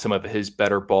 I thought some of his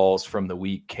better balls from the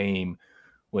week came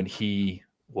when he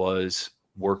was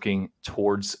working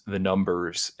towards the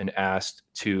numbers and asked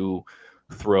to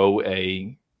throw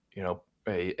a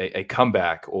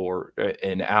comeback or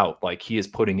an out. Like, he is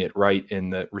putting it right in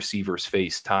the receiver's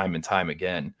face time and time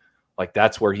again. Like,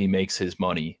 that's where he makes his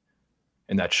money,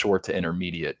 in that short to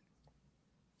intermediate.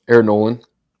 Aaron Nolan,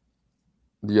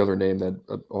 the other name that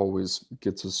always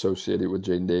gets associated with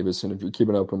Jaden Davis. And if you're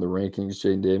keeping up on the rankings,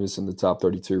 Jaden Davis in the top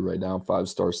 32 right now,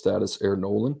 5-star status. Aaron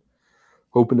Nolan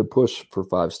hoping to push for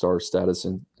 5-star status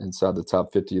inside the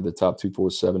top 50 of the top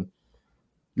 247.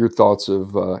 Your thoughts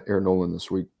of Aaron Nolan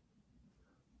this week?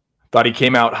 Thought he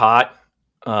came out hot,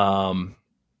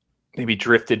 maybe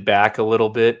drifted back a little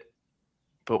bit.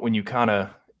 But when you kind of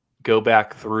go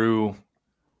back through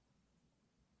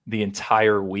the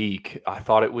entire week, I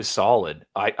thought it was solid.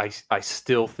 I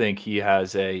still think he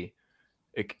has a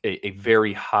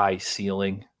very high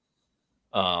ceiling.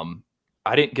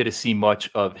 I didn't get to see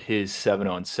much of his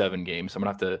 7-on-7 games. I'm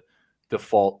going to have to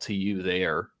default to you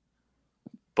there.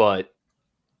 But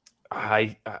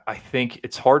I think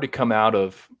it's hard to come out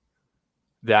of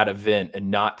that event and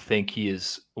not think he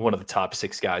is one of the top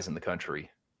 6 guys in the country.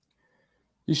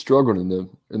 He struggled in the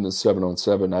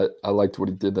 7-on-7. I liked what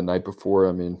he did the night before.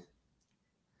 I mean,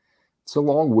 it's a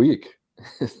long week.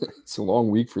 It's a long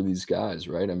week for these guys,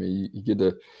 right? I mean, you get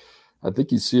to – I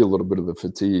think you see a little bit of the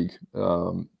fatigue.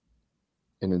 And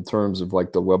in terms of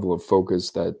like the level of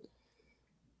focus that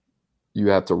you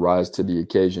have to rise to the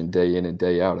occasion day in and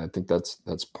day out, I think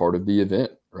that's part of the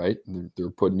event, right? They're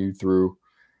putting you through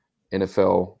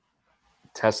NFL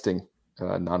testing,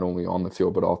 not only on the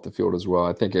field but off the field as well.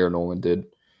 I think Aaron Nolan did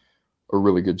a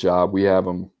really good job. We have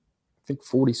him, I think,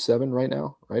 47 right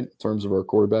now, right, in terms of our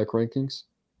quarterback rankings.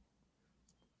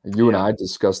 And you and I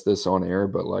discussed this on air,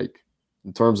 but like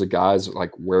in terms of guys,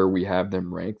 like where we have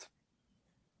them ranked,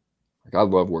 like I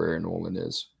love where Aaron Nolan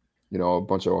is. You know, a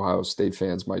bunch of Ohio State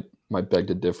fans might beg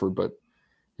to differ, but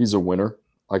he's a winner.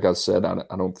 Like I said,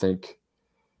 I don't think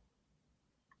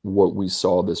what we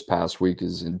saw this past week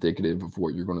is indicative of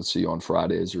what you're going to see on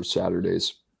Fridays or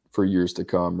Saturdays for years to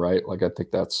come, right? Like, I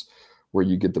think that's where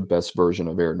you get the best version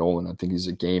of Aaron Nolan. I think he's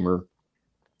a gamer.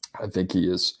 I think he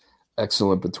is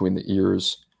excellent between the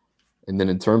ears. And then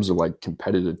in terms of like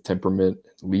competitive temperament,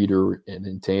 leader, and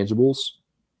intangibles,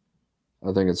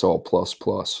 I think it's all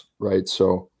plus, right?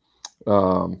 So,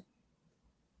 you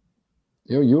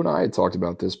and I had talked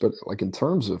about this, but like in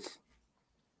terms of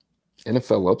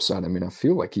NFL upside, I mean, I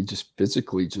feel like he just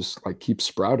physically just like keeps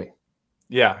sprouting.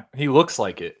 Yeah, he looks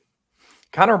like it.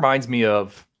 Kind of reminds me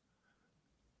of,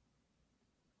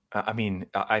 I mean,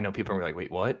 I know people are like, wait,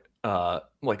 what?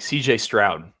 Like CJ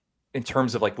Stroud, in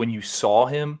terms of like when you saw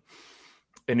him,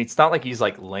 and it's not like he's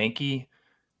like lanky,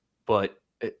 but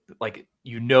like,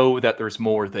 that there's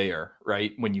more there,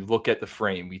 right? When you look at the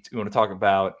frame, we want to talk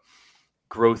about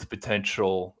growth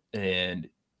potential, and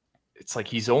it's like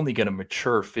he's only going to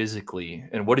mature physically.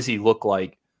 And what does he look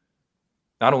like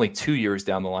not only 2 years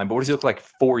down the line, but what does he look like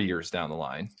 4 years down the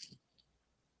line?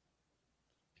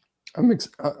 I'm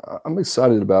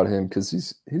excited about him because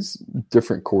he's a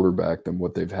different quarterback than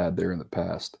what they've had there in the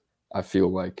past. I feel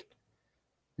like,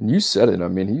 and you said it. I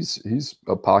mean, he's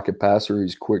a pocket passer.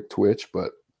 He's quick twitch,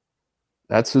 but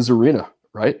that's his arena,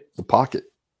 right? The pocket.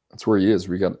 That's where he is.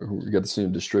 We got to see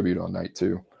him distribute on night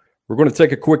 2. We're going to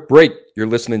take a quick break. You're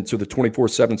listening to the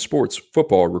 24/7 Sports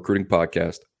Football Recruiting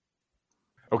Podcast.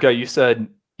 Okay, you said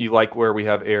you like where we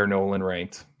have Aaron Nolan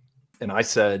ranked, and I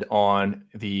said on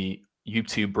the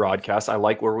YouTube broadcast, I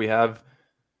like where we have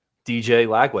DJ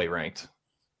Lagway ranked.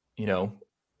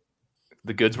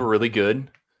 The goods were really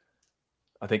good.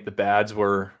 I think the bads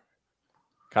were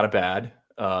kind of bad.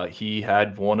 He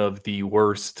had one of the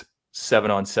worst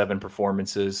 7-on-7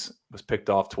 performances, was picked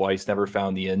off twice, never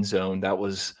found the end zone. That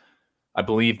was, I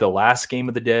believe, the last game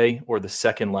of the day or the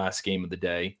second last game of the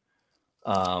day.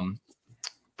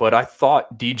 But I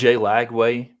thought DJ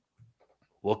Lagway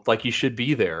looked like he should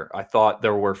be there. I thought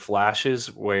there were flashes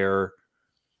where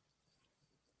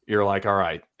you're like, all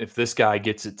right, if this guy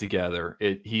gets it together,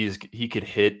 he could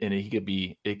hit and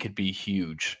it could be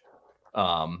huge.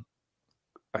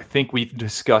 I think we've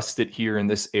discussed it here in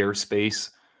this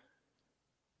airspace.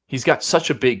 He's got such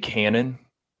a big cannon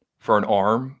for an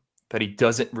arm that he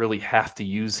doesn't really have to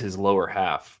use his lower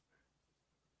half.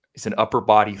 He's an upper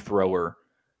body thrower.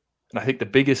 And I think the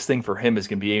biggest thing for him is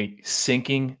going to be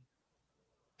syncing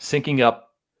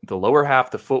up the lower half,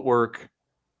 the footwork,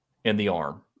 and the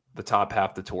arm, the top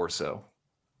half, the torso.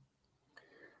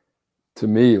 To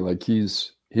me, like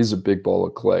he's a big ball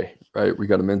of clay, right? We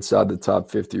got him inside the top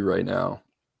 50 right now.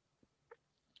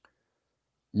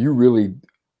 You really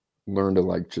learn to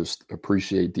like just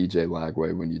appreciate DJ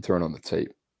Lagway when you turn on the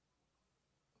tape,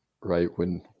 right?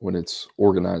 When it's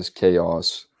organized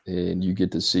chaos and you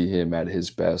get to see him at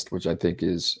his best, which I think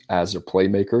is as a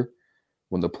playmaker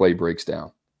when the play breaks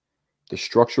down. The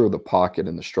structure of the pocket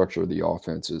and the structure of the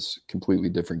offense is a completely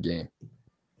different game,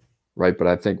 right? But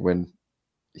I think when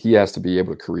he has to be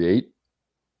able to create,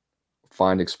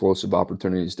 find explosive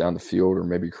opportunities down the field, or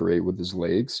maybe create with his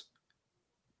legs,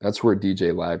 that's where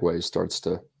DJ Lagway starts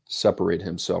to separate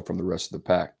himself from the rest of the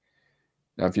pack.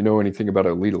 Now, if you know anything about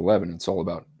Elite 11, it's all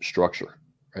about structure,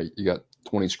 right? You got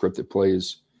 20 scripted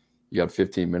plays, you got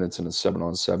 15 minutes in a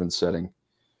 7-on-7 setting,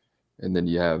 and then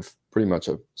you have pretty much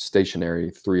a stationary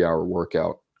 3-hour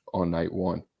workout on night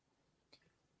 1.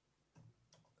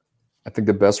 I think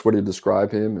the best way to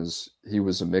describe him is he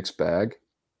was a mixed bag,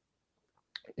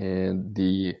 and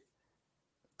the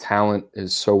talent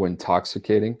is so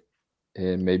intoxicating,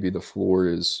 and maybe the floor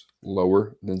is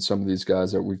lower than some of these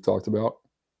guys that we've talked about.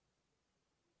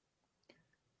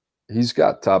 He's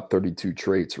got top 32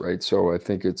 traits, right? So I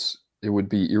think it would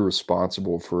be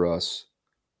irresponsible for us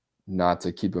not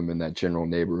to keep him in that general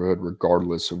neighborhood,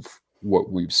 regardless of what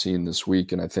we've seen this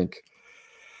week. And I think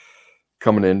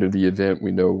coming into the event,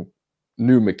 we knew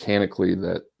mechanically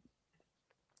that,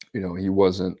 he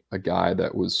wasn't a guy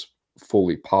that was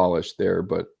fully polished there,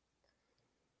 but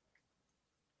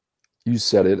you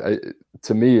said it.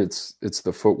 To me, it's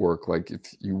the footwork. Like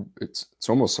it's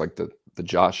almost like the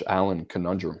Josh Allen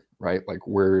conundrum, right? Like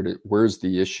where's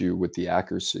the issue with the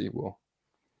accuracy? Well,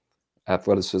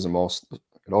 athleticism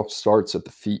it all starts at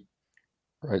the feet,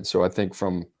 right? So I think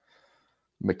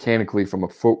mechanically from a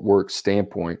footwork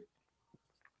standpoint,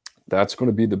 that's going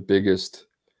to be the biggest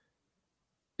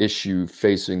issue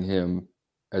facing him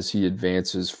as he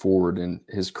advances forward in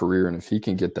his career. And if he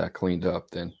can get that cleaned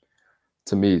up, then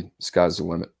to me, sky's the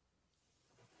limit.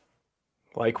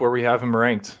 Like where we have him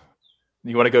ranked.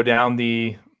 You want to go down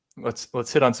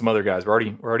let's hit on some other guys. We're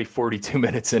already 42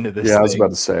 minutes into this. Yeah, I was about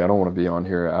to say, I don't want to be on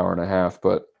here an hour and a half,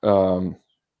 but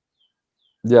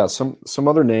Yeah, some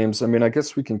other names. I mean, I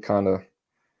guess we can kind of,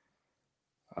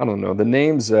 I don't know, the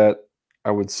names that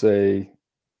I would say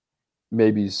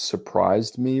maybe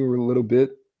surprised me a little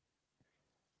bit.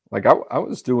 Like I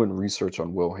was doing research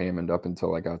on Will Hammond up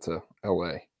until I got to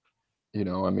LA.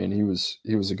 I mean, he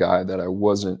was a guy that I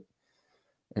wasn't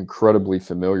incredibly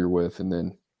familiar with, and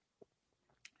then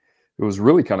it was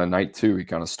really kind of night two. He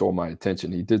kind of stole my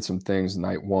attention. He did some things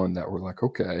night one that were like,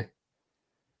 okay.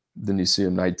 Then you see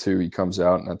him night two, he comes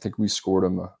out, and I think we scored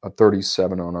him a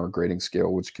 37 on our grading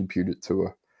scale, which computed to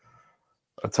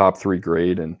a top 3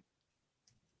 grade. And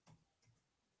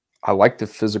I like the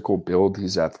physical build.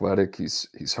 He's athletic.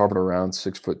 He's hovering around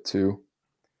 6'2".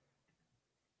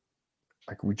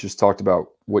 Like we just talked about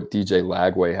what DJ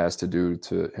Lagway has to do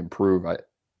to improve. I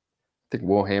think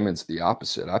Will Hammond's the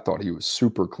opposite. I thought he was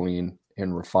super clean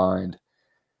and refined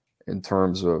in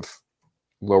terms of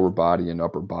lower body and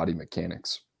upper body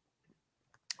mechanics.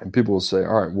 And people will say,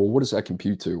 all right, well, what does that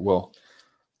compute to? Well,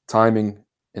 timing,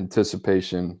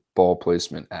 anticipation, ball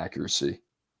placement, accuracy.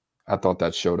 I thought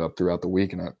that showed up throughout the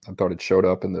week, and I thought it showed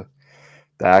up in the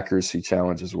accuracy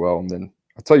challenge as well. And then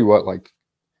I'll tell you what, like,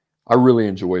 I really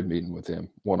enjoyed meeting with him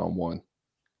one-on-one.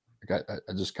 Like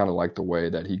I just kind of like the way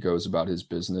that he goes about his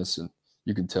business, and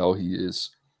you can tell he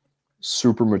is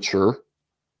super mature,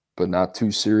 but not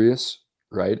too serious,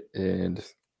 right? And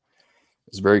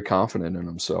is very confident in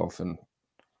himself. And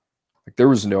like there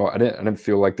was I didn't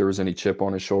feel like there was any chip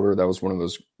on his shoulder. That was one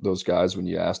of those guys when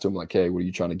you asked him like, hey, what are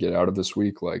you trying to get out of this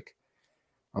week? Like,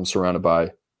 I'm surrounded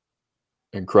by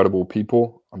incredible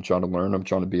people. I'm trying to learn. I'm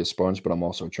trying to be a sponge, but I'm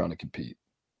also trying to compete.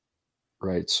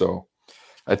 Right. So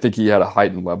I think he had a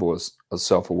heightened level of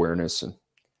self-awareness. And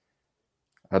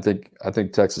I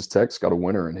think Texas Tech's got a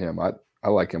winner in him. I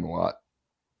like him a lot.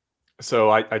 So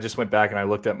I just went back and I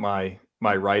looked at my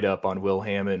write-up on Will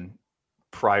Hammond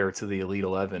prior to the Elite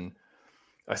 11.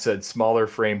 I said smaller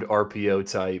framed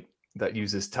RPO type that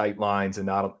uses tight lines and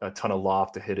not a ton of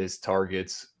loft to hit his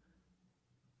targets.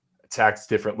 Attacks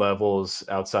different levels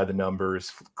outside the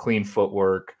numbers, clean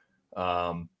footwork.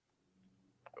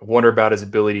 Wonder about his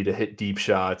ability to hit deep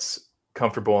shots,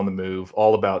 comfortable on the move,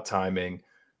 all about timing.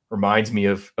 Reminds me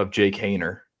of Jake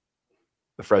Haener,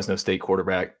 the Fresno State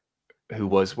quarterback, who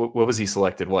was, what was he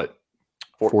selected?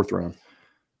 Fourth round.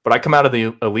 But I come out of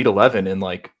the Elite 11 and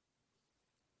like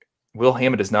Will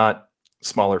Hammond is not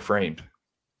smaller framed.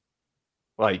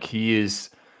 Like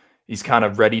he's kind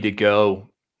of ready to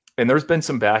go. And there's been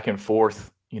some back and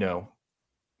forth,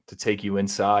 to take you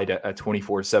inside at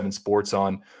 24/7 Sports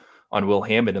on Will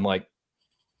Hammond. And like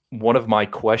one of my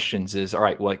questions is, all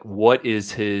right, like what is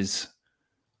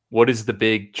the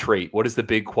big trait? What is the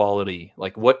big quality?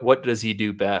 Like what does he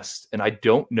do best? And I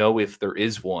don't know if there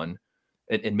is one.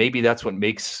 And maybe that's what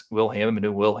makes Will Hammond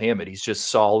and Will Hammond. He's just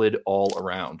solid all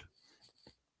around.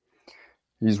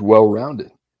 He's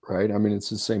well-rounded, right? I mean, it's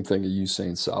the same thing as you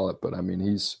saying solid, but I mean,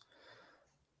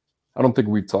 I don't think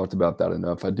we've talked about that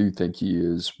enough. I do think he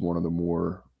is one of the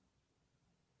more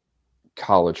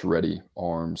college-ready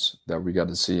arms that we got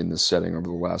to see in this setting over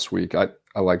the last week. I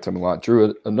liked him a lot.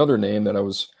 Drew, another name that I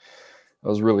was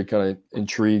really kind of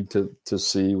intrigued to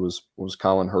see was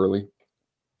Colin Hurley,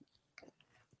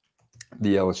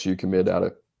 the LSU commit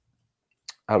out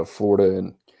of Florida.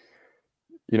 And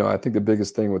I think the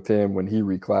biggest thing with him when he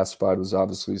reclassified was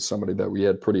obviously somebody that we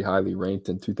had pretty highly ranked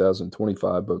in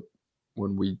 2025, but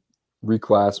when we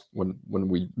when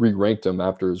we re-ranked him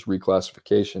after his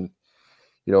reclassification,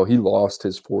 he lost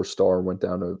his 4-star, went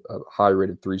down to a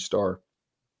high-rated 3-star.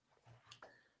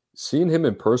 Seeing him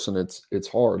in person, it's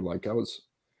hard. Like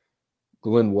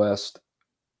Glenn West,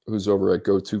 who's over at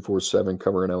Go 247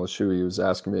 covering LSU, he was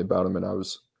asking me about him, and I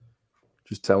was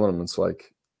just telling him it's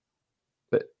like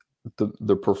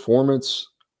the performance,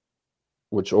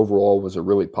 which overall was a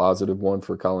really positive one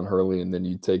for Colin Hurley, and then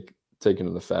you take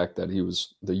into the fact that he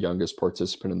was the youngest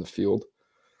participant in the field.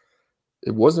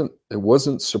 It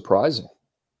wasn't surprising.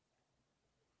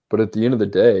 But at the end of the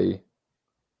day,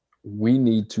 we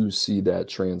need to see that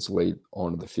translate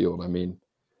onto the field. I mean,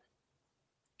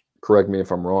 correct me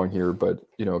if I'm wrong here, but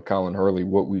Colin Hurley,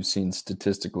 what we've seen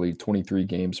statistically, 23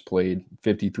 games played,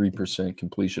 53%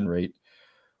 completion rate,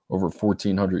 over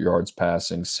 1,400 yards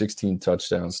passing, 16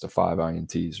 touchdowns to 5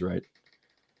 INTs, right?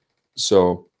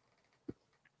 So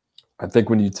I think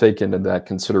when you take into that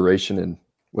consideration, and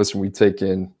listen, we take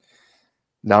in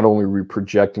not only are we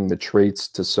projecting the traits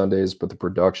to Sundays, but the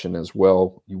production as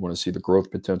well. You want to see the growth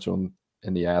potential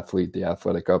in the athlete, the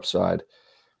athletic upside.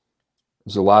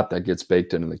 There's a lot that gets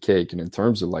baked into the cake. And in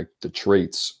terms of like the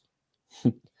traits,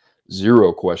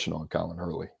 zero question on Colin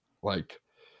Hurley. Like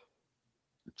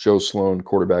Joe Sloan,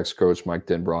 quarterback's coach, Mike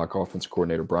Denbrock, offense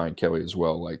coordinator Brian Kelly as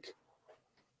well. Like,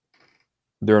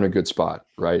 they're in a good spot,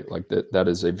 right? Like that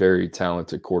is a very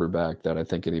talented quarterback that I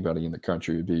think anybody in the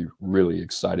country would be really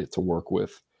excited to work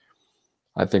with.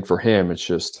 I think for him, it's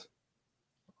just,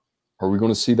 are we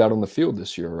going to see that on the field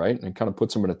this year, right? And it kind of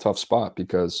puts him in a tough spot,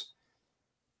 because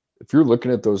if you're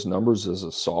looking at those numbers as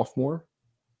a sophomore,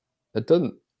 it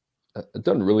doesn't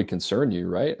really concern you,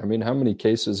 right? I mean, how many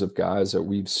cases of guys that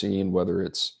we've seen, whether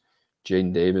it's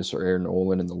Jaden Davis or Aaron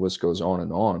Nolan, and the list goes on,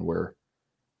 where,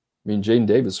 I mean, Jaden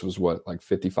Davis was what, like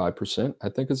 55%, I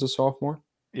think, as a sophomore?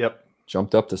 Yep.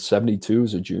 Jumped up to 72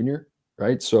 as a junior,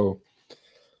 right? So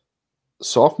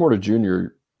sophomore to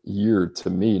junior year, to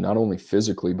me, not only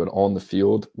physically, but on the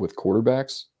field with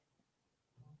quarterbacks,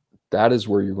 that is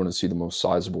where you're going to see the most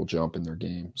sizable jump in their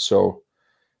game. So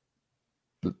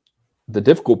the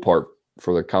difficult part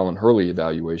for the Colin Hurley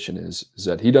evaluation is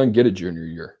that he doesn't get a junior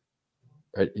year,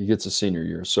 right? He gets a senior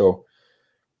year. So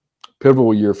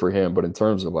pivotal year for him, but in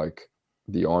terms of like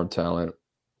the arm talent,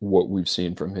 what we've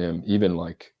seen from him, even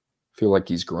like feel like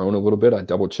he's grown a little bit. I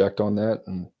double checked on that,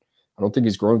 and I don't think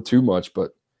he's grown too much,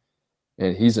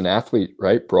 and he's an athlete,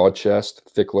 right? Broad chest,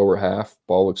 thick lower half,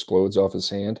 ball explodes off his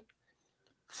hand,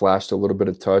 flashed a little bit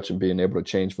of touch and being able to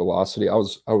change velocity. I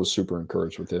was super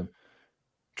encouraged with him.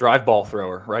 Drive ball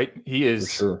thrower, right? He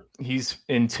is, sure. He's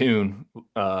in tune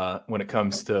when it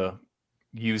comes to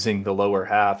using the lower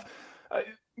half.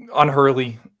 On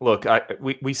Hurley, look,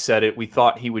 we said it. We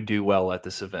thought he would do well at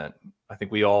this event. I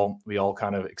think we all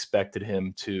kind of expected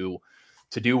him to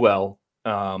do well.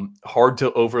 Hard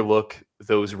to overlook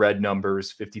those red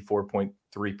numbers: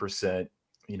 54.3%.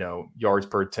 Yards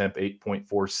per attempt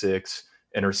 8.46,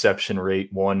 interception rate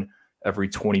 1 every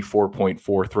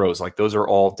 24.4 throws. Like, those are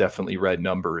all definitely red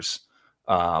numbers.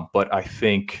 But I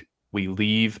think we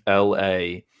leave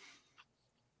LA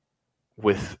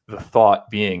with the thought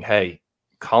being, hey,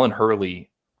 Colin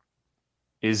Hurley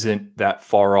isn't that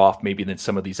far off maybe than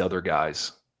some of these other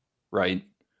guys, right?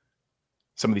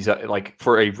 Some of these, like,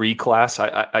 for a reclass,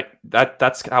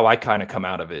 that's how I kind of come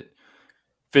out of it.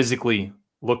 Physically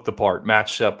looked the part,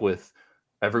 matched up with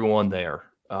everyone there.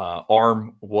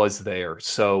 Arm was there.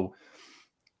 So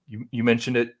you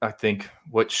mentioned it. I think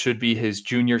what should be his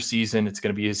junior season, it's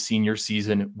going to be his senior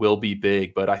season, will be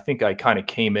big. But I think I kind of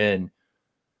came in,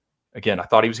 again, I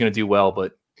thought he was going to do well,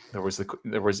 but there was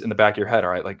in the back of your head,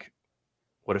 all right, like,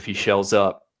 what if he shells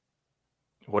up?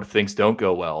 What if things don't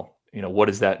go well? What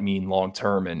does that mean long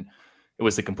term? And it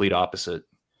was the complete opposite.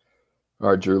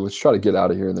 All right, Drew, let's try to get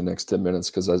out of here in the next 10 minutes,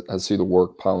 because I see the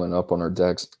work piling up on our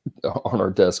desk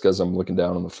as I'm looking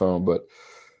down on the phone. But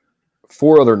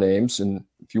 4 other names, and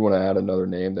if you want to add another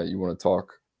name that you want to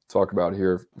talk about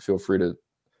here, feel free to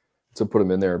put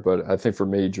them in there. But I think for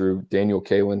me, Drew, Daniel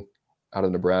Kalen out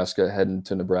of Nebraska, heading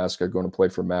to Nebraska, going to play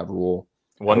for Matt Rule.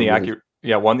 Won the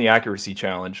accuracy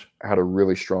challenge. Had a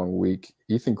really strong week.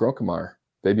 Ethan Grunkemeyer,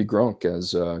 baby Grunk,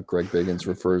 as Greg Biggins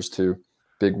refers to.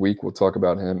 Big week. We'll talk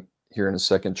about him here in a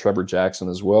second. Trevor Jackson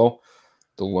as well,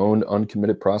 the lone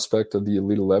uncommitted prospect of the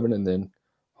Elite 11. And then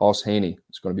Hoss Haney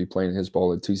is going to be playing his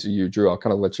ball at TCU. Drew, I'll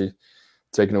kind of let you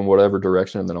take it in whatever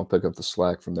direction, and then I'll pick up the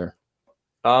slack from there.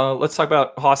 Let's talk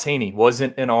about Hoss Haney.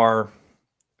 Wasn't in our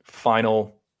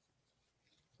final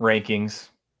rankings.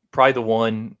 Probably the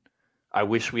one I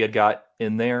wish we had got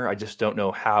in there. I just don't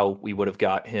know how we would have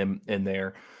got him in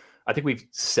there. I think we've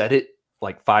said it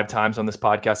like 5 times on this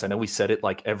podcast. I know we said it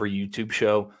like every YouTube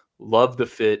show. Love the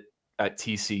fit at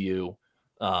TCU.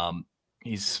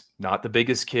 He's not the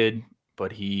biggest kid,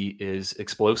 but he is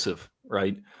explosive,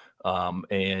 right?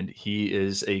 And he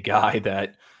is a guy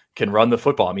that can run the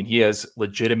football. I mean, he has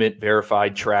legitimate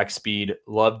verified track speed.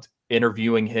 Loved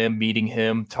interviewing him, meeting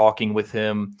him, talking with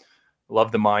him.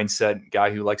 Love the mindset,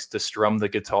 guy who likes to strum the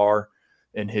guitar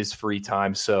in his free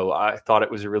time. So I thought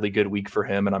it was a really good week for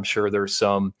him. And I'm sure there's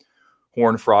some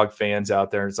Horned Frog fans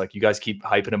out there. It's like, you guys keep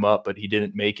hyping him up, but he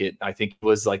didn't make it. I think he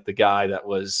was like the guy that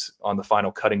was on the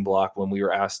final cutting block when we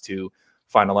were asked to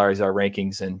finalize our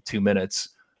rankings in 2 minutes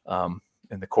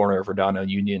in the corner of Redondo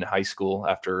Union High School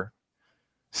after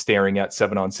staring at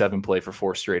 7-on-7 play for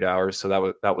 4 straight hours.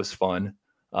 So that was fun.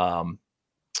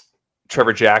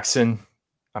 Trevor Jackson,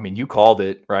 I mean, you called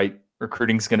it, right?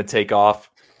 Recruiting's going to take off.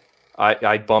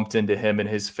 I bumped into him and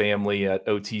his family at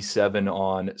OT7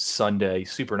 on Sunday.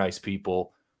 Super nice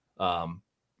people.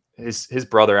 His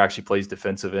brother actually plays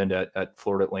defensive end at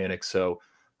Florida Atlantic. So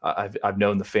I've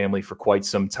known the family for quite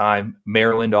some time.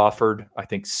 Maryland offered, I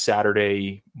think,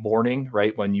 Saturday morning,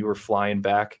 right, when you were flying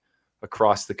back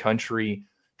across the country.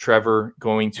 Trevor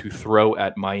going to throw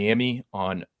at Miami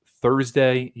on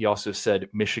Thursday. He also said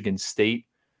Michigan State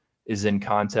is in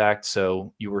contact.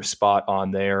 So you were spot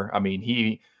on there. I mean,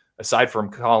 he, aside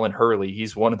from Colin Hurley,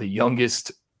 he's one of the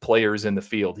youngest players in the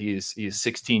field. He is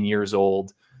 16 years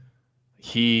old.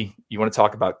 You want to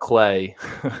talk about clay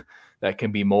that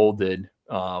can be molded.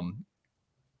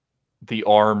 The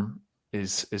arm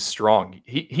is strong.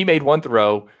 He made one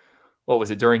throw. What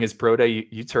was it, during his pro day?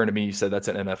 You turned to me, you said that's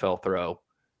an NFL throw.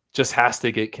 Just has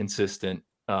to get consistent.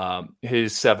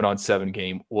 His 7-on-7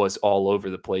 game was all over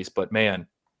the place, but man,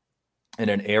 in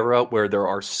an era where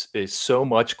is so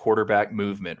much quarterback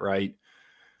movement, right?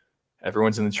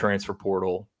 Everyone's in the transfer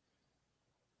portal.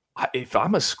 If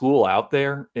I'm a school out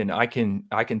there and I can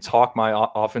talk my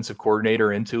offensive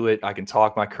coordinator into it, I can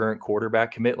talk my current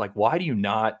quarterback commit, like, why do you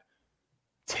not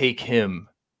take him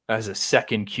as a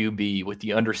second QB with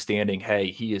the understanding, hey,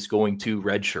 he is going to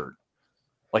redshirt,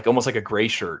 like almost like a gray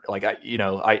shirt. Like I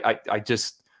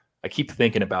keep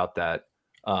thinking about that.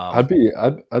 I'd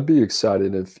be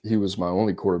excited if he was my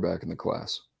only quarterback in the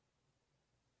class.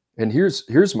 And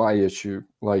here's my issue.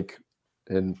 Like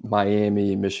in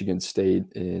Miami, Michigan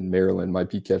State, and Maryland might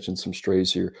be catching some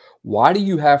strays here. Why do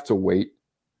you have to wait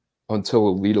until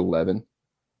Elite 11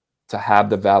 to have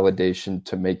the validation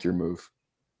to make your move?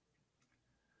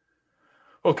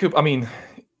 Well, Coop, I mean,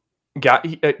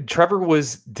 Trevor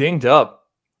was dinged up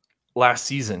last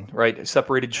season, right?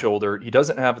 Separated shoulder. He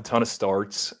doesn't have a ton of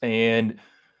starts. And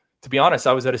to be honest,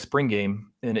 I was at a spring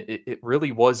game and it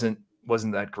really wasn't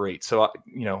that great. So,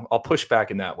 I'll push back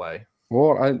in that way.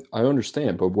 Well, I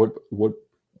understand, but what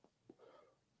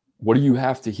do you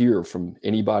have to hear from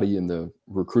anybody in the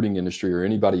recruiting industry or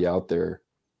anybody out there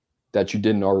that you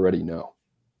didn't already know?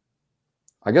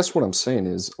 I guess what I'm saying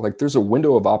is, like, there's a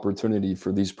window of opportunity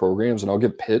for these programs, and I'll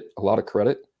give Pitt a lot of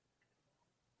credit,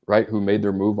 right, who made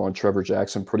their move on Trevor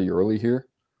Jackson pretty early here.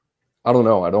 I don't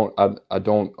know. I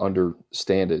don't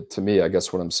understand it. To me, I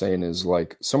guess what I'm saying is,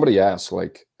 like, somebody asked,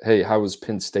 like, hey, how is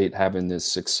Penn State having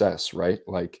this success, right?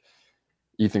 Like,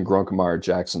 Ethan Grunkemeyer,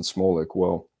 Jackson Smolik.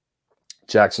 Well,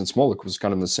 Jackson Smolik was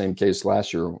kind of in the same case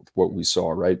last year, what we saw,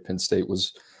 right? Penn State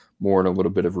was more in a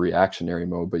little bit of reactionary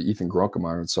mode, but Ethan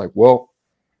Grunkemeyer, it's like, well,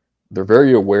 they're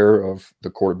very aware of the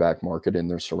quarterback market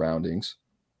and their surroundings.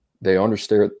 They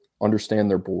understand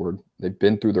their board. They've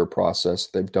been through their process.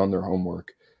 They've done their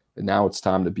homework. And now it's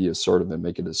time to be assertive and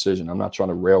make a decision. I'm not trying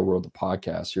to railroad the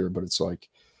podcast here, but it's like,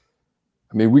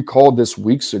 I mean, we called this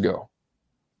weeks ago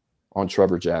on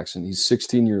Trevor Jackson. He's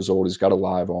 16 years old. He's got a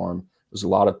live arm. There's a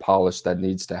lot of polish that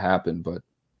needs to happen, but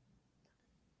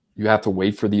you have to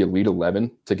wait for the Elite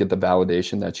 11 to get the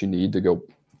validation that you need to go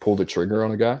pull the trigger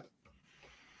on a guy.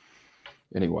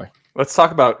 Anyway, let's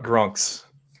talk about Grunks.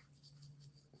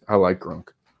 I like Grunk.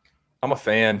 I'm a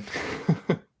fan.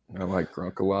 I like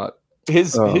Grunk a lot. I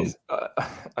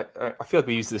feel like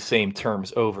we use the same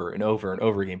terms over and over and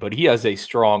over again, but he has a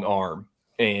strong arm.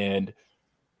 And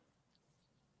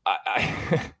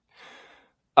I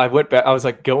went back, I was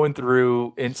like going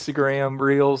through Instagram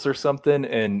reels or something,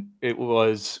 and it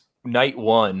was night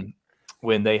one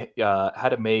when they had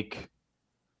to make, it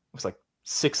was like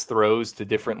 6 throws to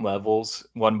different levels,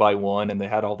 one by one, and they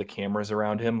had all the cameras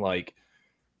around him. Like,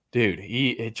 dude,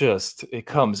 it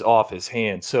comes off his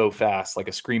hand so fast, like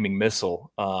a screaming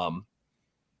missile.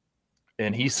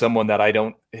 And he's someone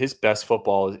that his best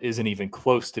football isn't even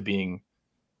close to being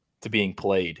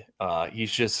played.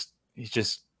 He's just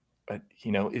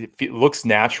it looks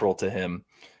natural to him,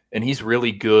 and he's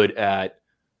really good at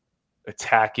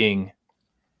attacking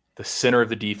the center of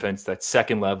the defense, that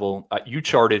second level. You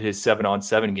charted his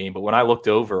 7-on-7 game, but when I looked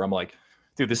over, I'm like,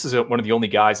 dude, this is one of the only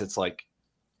guys that's like,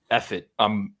 F it.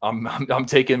 I'm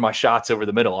taking my shots over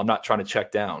the middle. I'm not trying to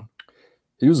check down.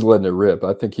 He was letting it rip.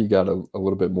 I think he got a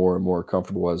little bit more and more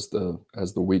comfortable as the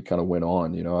week kind of went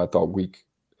on. I thought week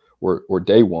or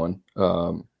day one,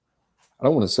 I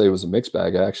don't want to say it was a mixed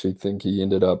bag. I actually think he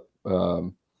ended up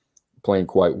playing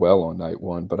quite well on night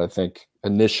one. But I think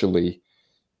initially,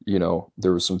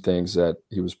 there were some things that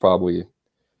he was probably a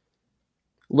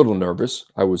little nervous,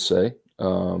 I would say.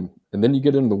 And then you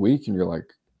get into the week and you're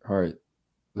like, all right,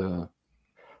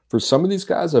 for some of these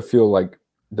guys, I feel like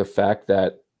the fact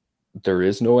that there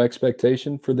is no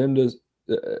expectation for them to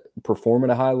perform at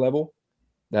a high level,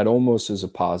 that almost is a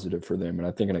positive for them. And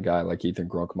I think in a guy like Ethan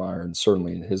Grunkemeyer, and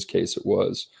certainly in his case it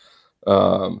was,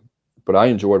 but I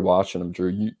enjoyed watching him.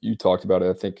 Drew, you talked about it.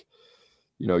 I think,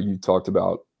 you talked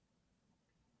about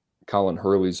Colin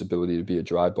Hurley's ability to be a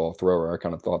drive ball thrower. I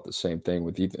kind of thought the same thing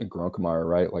with Ethan Grunkemeyer,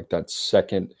 right? Like that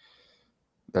second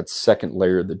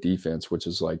layer of the defense, which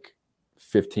is like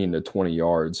 15 to 20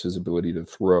 yards, his ability to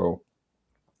throw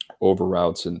over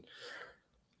routes. And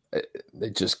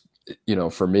they just,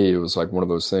 for me, it was like one of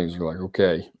those things. You're like,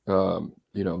 okay,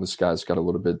 this guy's got a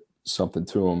little bit something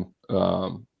to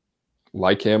him.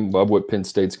 Like him, love what Penn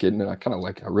State's getting, and I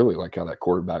really like how that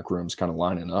quarterback room's kind of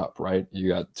lining up, right? You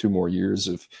got 2 more years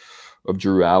of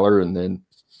Drew Aller, and then,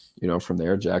 from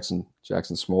there, Jackson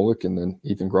Smolik, and then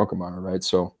Ethan Grunkemeyer, right?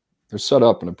 So they're set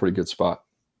up in a pretty good spot.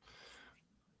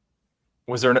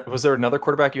 Was there another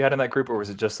quarterback you had in that group, or was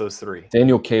it just those 3?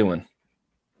 Daniel Kalen.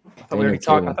 I thought we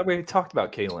already talked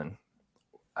about Kalen.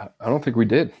 I don't think we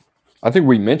did. I think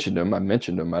we mentioned him. I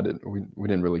mentioned him. We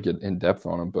didn't really get in depth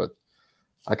on him, but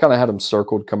I kind of had him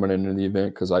circled coming into the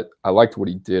event because I liked what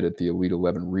he did at the Elite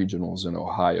 11 regionals in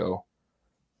Ohio.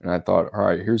 And I thought, all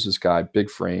right, here's this guy, big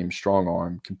frame, strong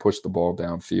arm, can push the ball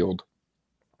downfield.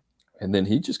 And then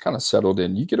he just kind of settled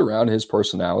in. You get around his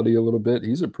personality a little bit.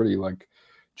 He's a pretty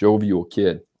jovial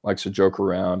kid, likes to joke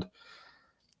around.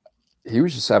 He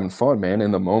was just having fun, man, in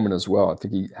the moment as well. I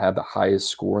think he had the highest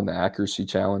score in the accuracy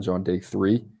challenge on day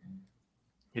 3.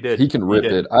 He did. He can rip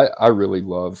it. I really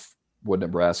love what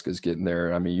Nebraska's getting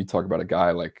there. I mean, you talk about a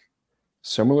guy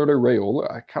similar to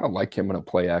Raiola. I kind of like him in a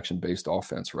play action based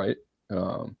offense, right?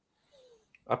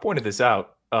 I pointed this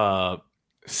out.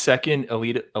 Second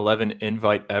Elite 11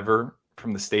 invite ever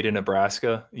from the state of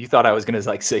Nebraska. You thought I was going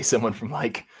to say someone from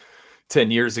 10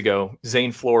 years ago.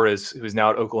 Zane Flores, who's now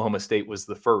at Oklahoma State, was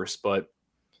the first. But,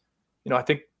 I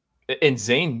think and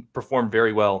Zane performed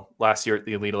very well last year at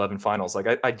the Elite 11 finals.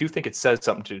 I do think it says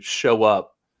something to show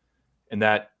up in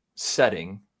that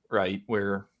setting, right,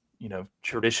 where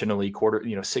traditionally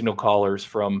signal callers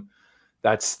from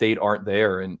that state aren't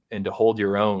there, and to hold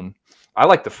your own. I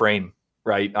like the frame,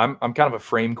 right? I'm kind of a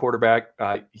frame quarterback.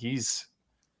 Is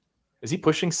he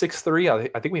pushing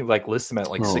 6'3"? I think we list him at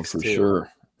 6'2".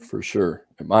 For sure.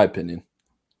 In my opinion,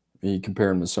 you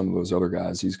compare him to some of those other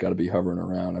guys, he's got to be hovering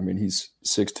around. I mean, he's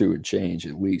 6'2" and change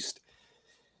at least.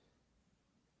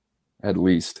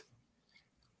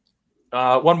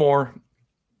 One more.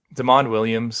 Damon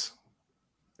Williams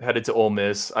headed to Ole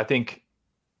Miss. I think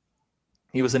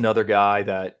he was another guy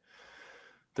that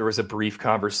there was a brief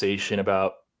conversation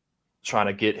about trying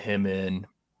to get him in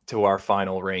to our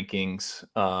final rankings.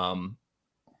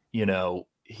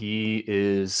 He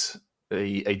is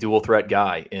a dual threat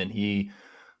guy, and he,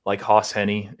 like Haas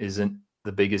Henne, isn't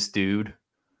the biggest dude,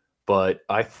 but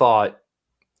I thought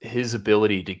his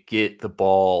ability to get the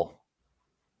ball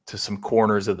to some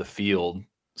corners of the field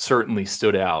certainly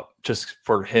stood out just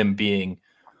for him being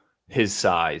his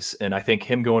size. And I think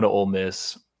him going to Ole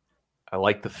Miss, I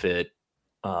like the fit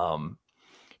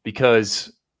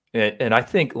because I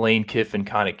think Lane Kiffin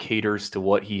kind of caters to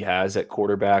what he has at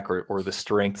quarterback or the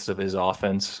strengths of his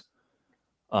offense.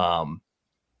 I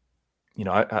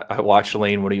watched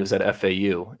Lane when he was at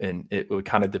FAU, and it would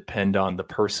kind of depend on the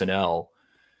personnel.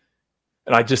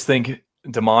 And I just think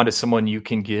Damon is someone you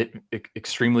can get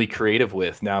extremely creative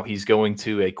with. Now he's going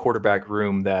to a quarterback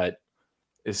room that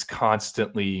is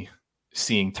constantly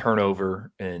seeing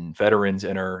turnover and veterans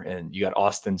enter, and you got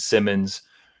Austin Simmons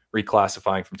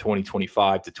reclassifying from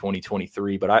 2025 to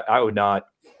 2023. But I would not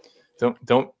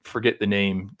don't forget the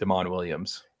name Damon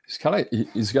Williams.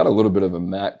 He's got a little bit of a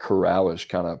Matt Corral-ish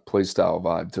kind of play style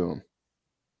vibe to him.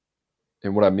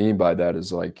 And what I mean by that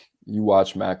is you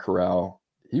watch Matt Corral,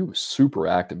 he was super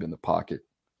active in the pocket.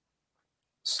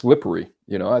 Slippery,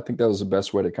 I think that was the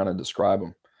best way to kind of describe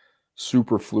him.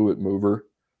 Super fluid mover,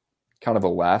 kind of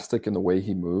elastic in the way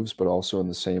he moves, but also in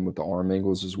the same with the arm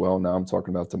angles as well. Now I'm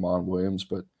talking about Damon Williams,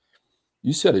 but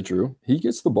you said it, Drew. He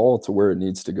gets the ball to where it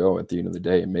needs to go at the end of the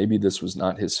day. And maybe this was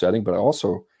not his setting, but I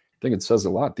also think it says a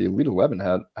lot. The Elite 11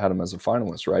 had him as a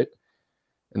finalist, right?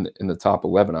 In the top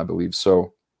 11, I believe.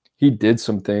 So he did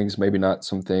some things, maybe not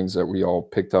some things that we all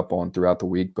picked up on throughout the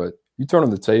week, but you turn on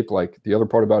the tape, the other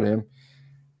part about him,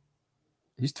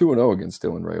 he's 2-0 against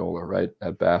Dylan Raiola, right,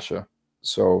 at Basha.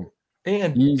 So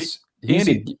and he's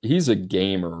a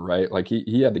gamer, right?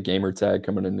 He had the gamer tag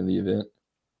coming into the event.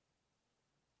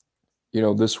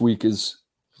 This week is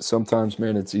sometimes,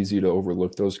 man, it's easy to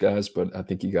overlook those guys, but I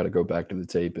think you got to go back to the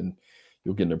tape and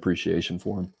you'll get an appreciation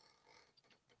for him.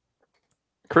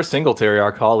 Chris Singletary,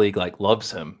 our colleague,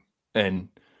 loves him. And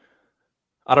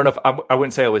I don't know if I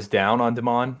wouldn't say I was down on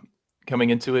Damon coming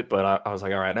into it, but I was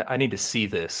like, all right, I need to see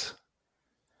this.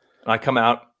 And I come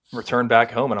out, return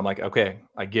back home, and I'm like, okay,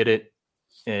 I get it.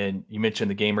 And you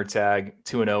mentioned the gamer tag,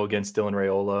 2-0 against Dylan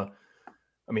Raiola.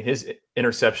 I mean, his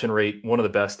interception rate, one of the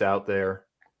best out there.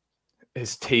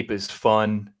 His tape is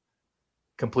fun.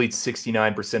 Completes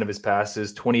 69% of his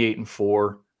passes,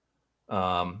 28-4.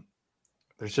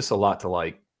 There's just a lot to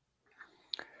like.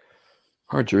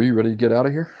 All right, Drew, you ready to get out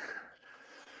of here?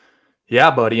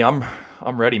 Yeah, buddy, I'm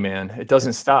ready, man. It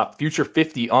doesn't stop. Future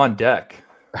 50 on deck.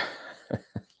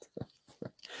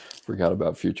 Forgot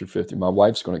about Future 50. My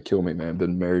wife's going to kill me, man.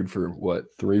 Been married for,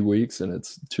 3 weeks, and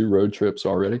it's 2 road trips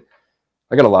already.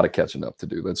 I got a lot of catching up to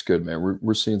do. That's good, man.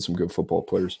 We're seeing some good football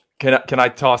players. Can I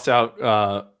toss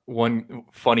out one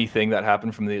funny thing that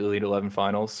happened from the Elite 11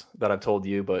 finals that I've told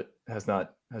you, but has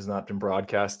not been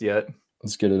broadcast yet?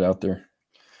 Let's get it out there.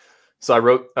 So I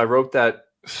wrote that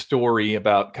story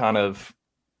about kind of,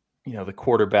 the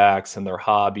quarterbacks and their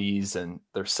hobbies and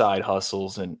their side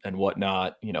hustles and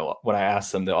whatnot, when I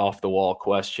asked them the off the wall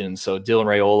questions. So Dylan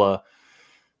Raiola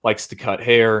likes to cut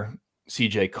hair.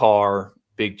 CJ Carr,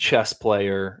 big chess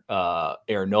player.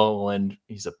 Aaron Noland,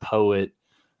 he's a poet.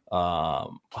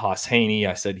 Haas Haney,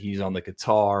 I said he's on the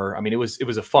guitar. I mean, it was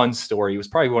a fun story. It was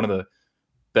probably one of the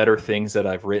better things that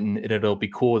I've written, and it'll be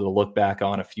cool to look back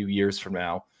on a few years from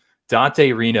now.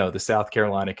 Dante Reno, the South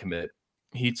Carolina commit,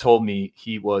 he told me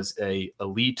he was a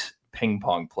elite ping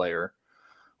pong player.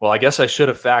 Well, I guess I should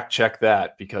have fact checked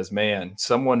that because, man,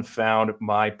 someone found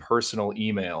my personal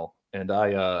email, and I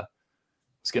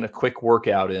was getting a quick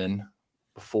workout in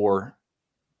before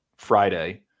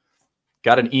Friday.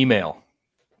 Got an email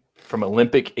from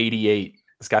Olympic 88.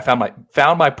 This guy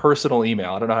found my personal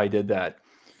email. I don't know how he did that.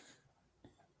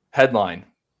 Headline: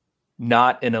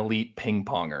 not an elite ping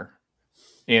ponger.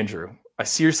 Andrew, I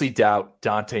seriously doubt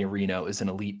Dante Reno is an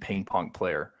elite ping pong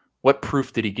player. What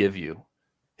proof did he give you?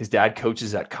 His dad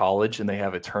coaches at college and they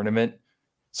have a tournament,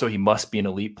 so he must be an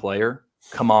elite player?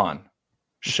 Come on.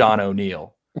 Sean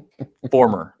O'Neill,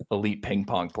 former elite ping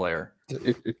pong player.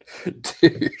 Dude.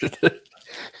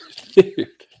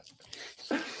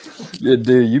 Yeah,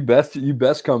 dude, you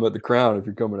best come at the Crown if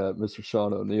you're coming at Mr.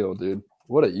 Sean O'Neill, dude.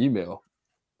 What an email.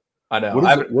 I know.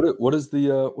 What is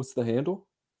the what's the handle?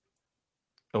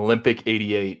 Olympic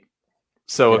 88.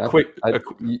 So yeah,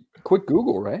 quick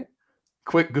Google, right?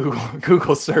 Quick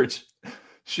Google search.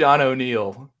 Sean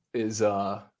O'Neill is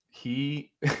he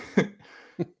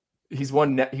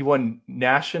won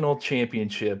national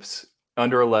championships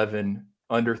under 11,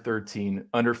 under 13,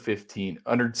 under 15,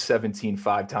 under 17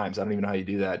 5 times. I don't even know how you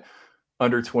do that.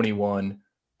 Under 21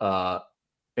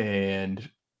 and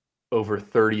over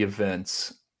 30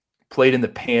 events. Played in the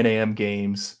Pan Am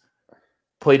Games.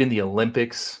 Played in the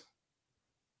Olympics.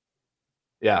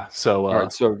 Yeah, so all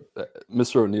right. So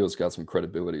Mr. O'Neill's got some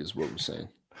credibility, is what we're saying.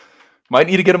 Might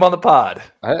need to get him on the pod.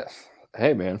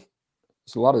 Hey, man,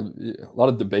 there's a lot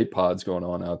of debate pods going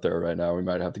on out there right now. We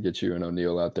might have to get you and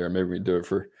O'Neill out there. Maybe we do it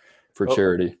for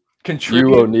charity.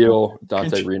 You, O'Neill,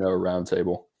 Dante Reno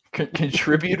roundtable.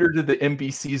 Contributor to the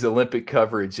NBC's Olympic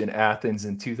coverage in Athens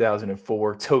in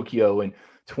 2004, Tokyo in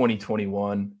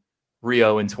 2021.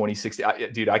 Rio in 2016.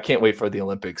 Dude, I can't wait for the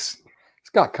Olympics. He's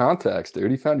got contacts,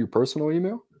 dude. He found your personal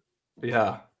email?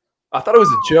 Yeah. I thought it was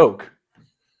a joke.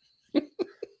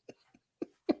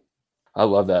 I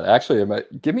love that. Actually,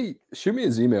 shoot me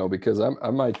his email because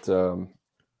I might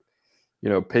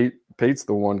Pate's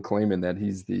the one claiming that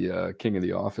he's the king of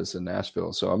the office in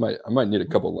Nashville. So I might need a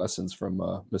couple lessons from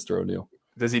Mr. O'Neill.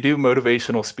 Does he do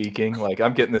motivational speaking? Like,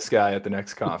 I'm getting this guy at the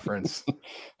next conference.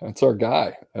 That's our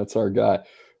guy.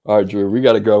 All right, Drew, we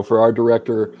got to go. For our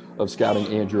director of scouting,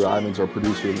 Andrew Ivins, our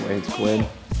producer, Lance Quinn,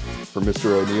 for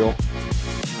Mr. O'Neill,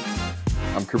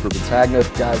 I'm Cooper Battagna.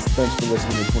 Guys, thanks for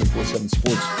listening to 24/7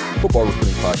 Sports Football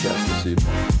Recruiting Podcast. We'll see you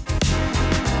tomorrow.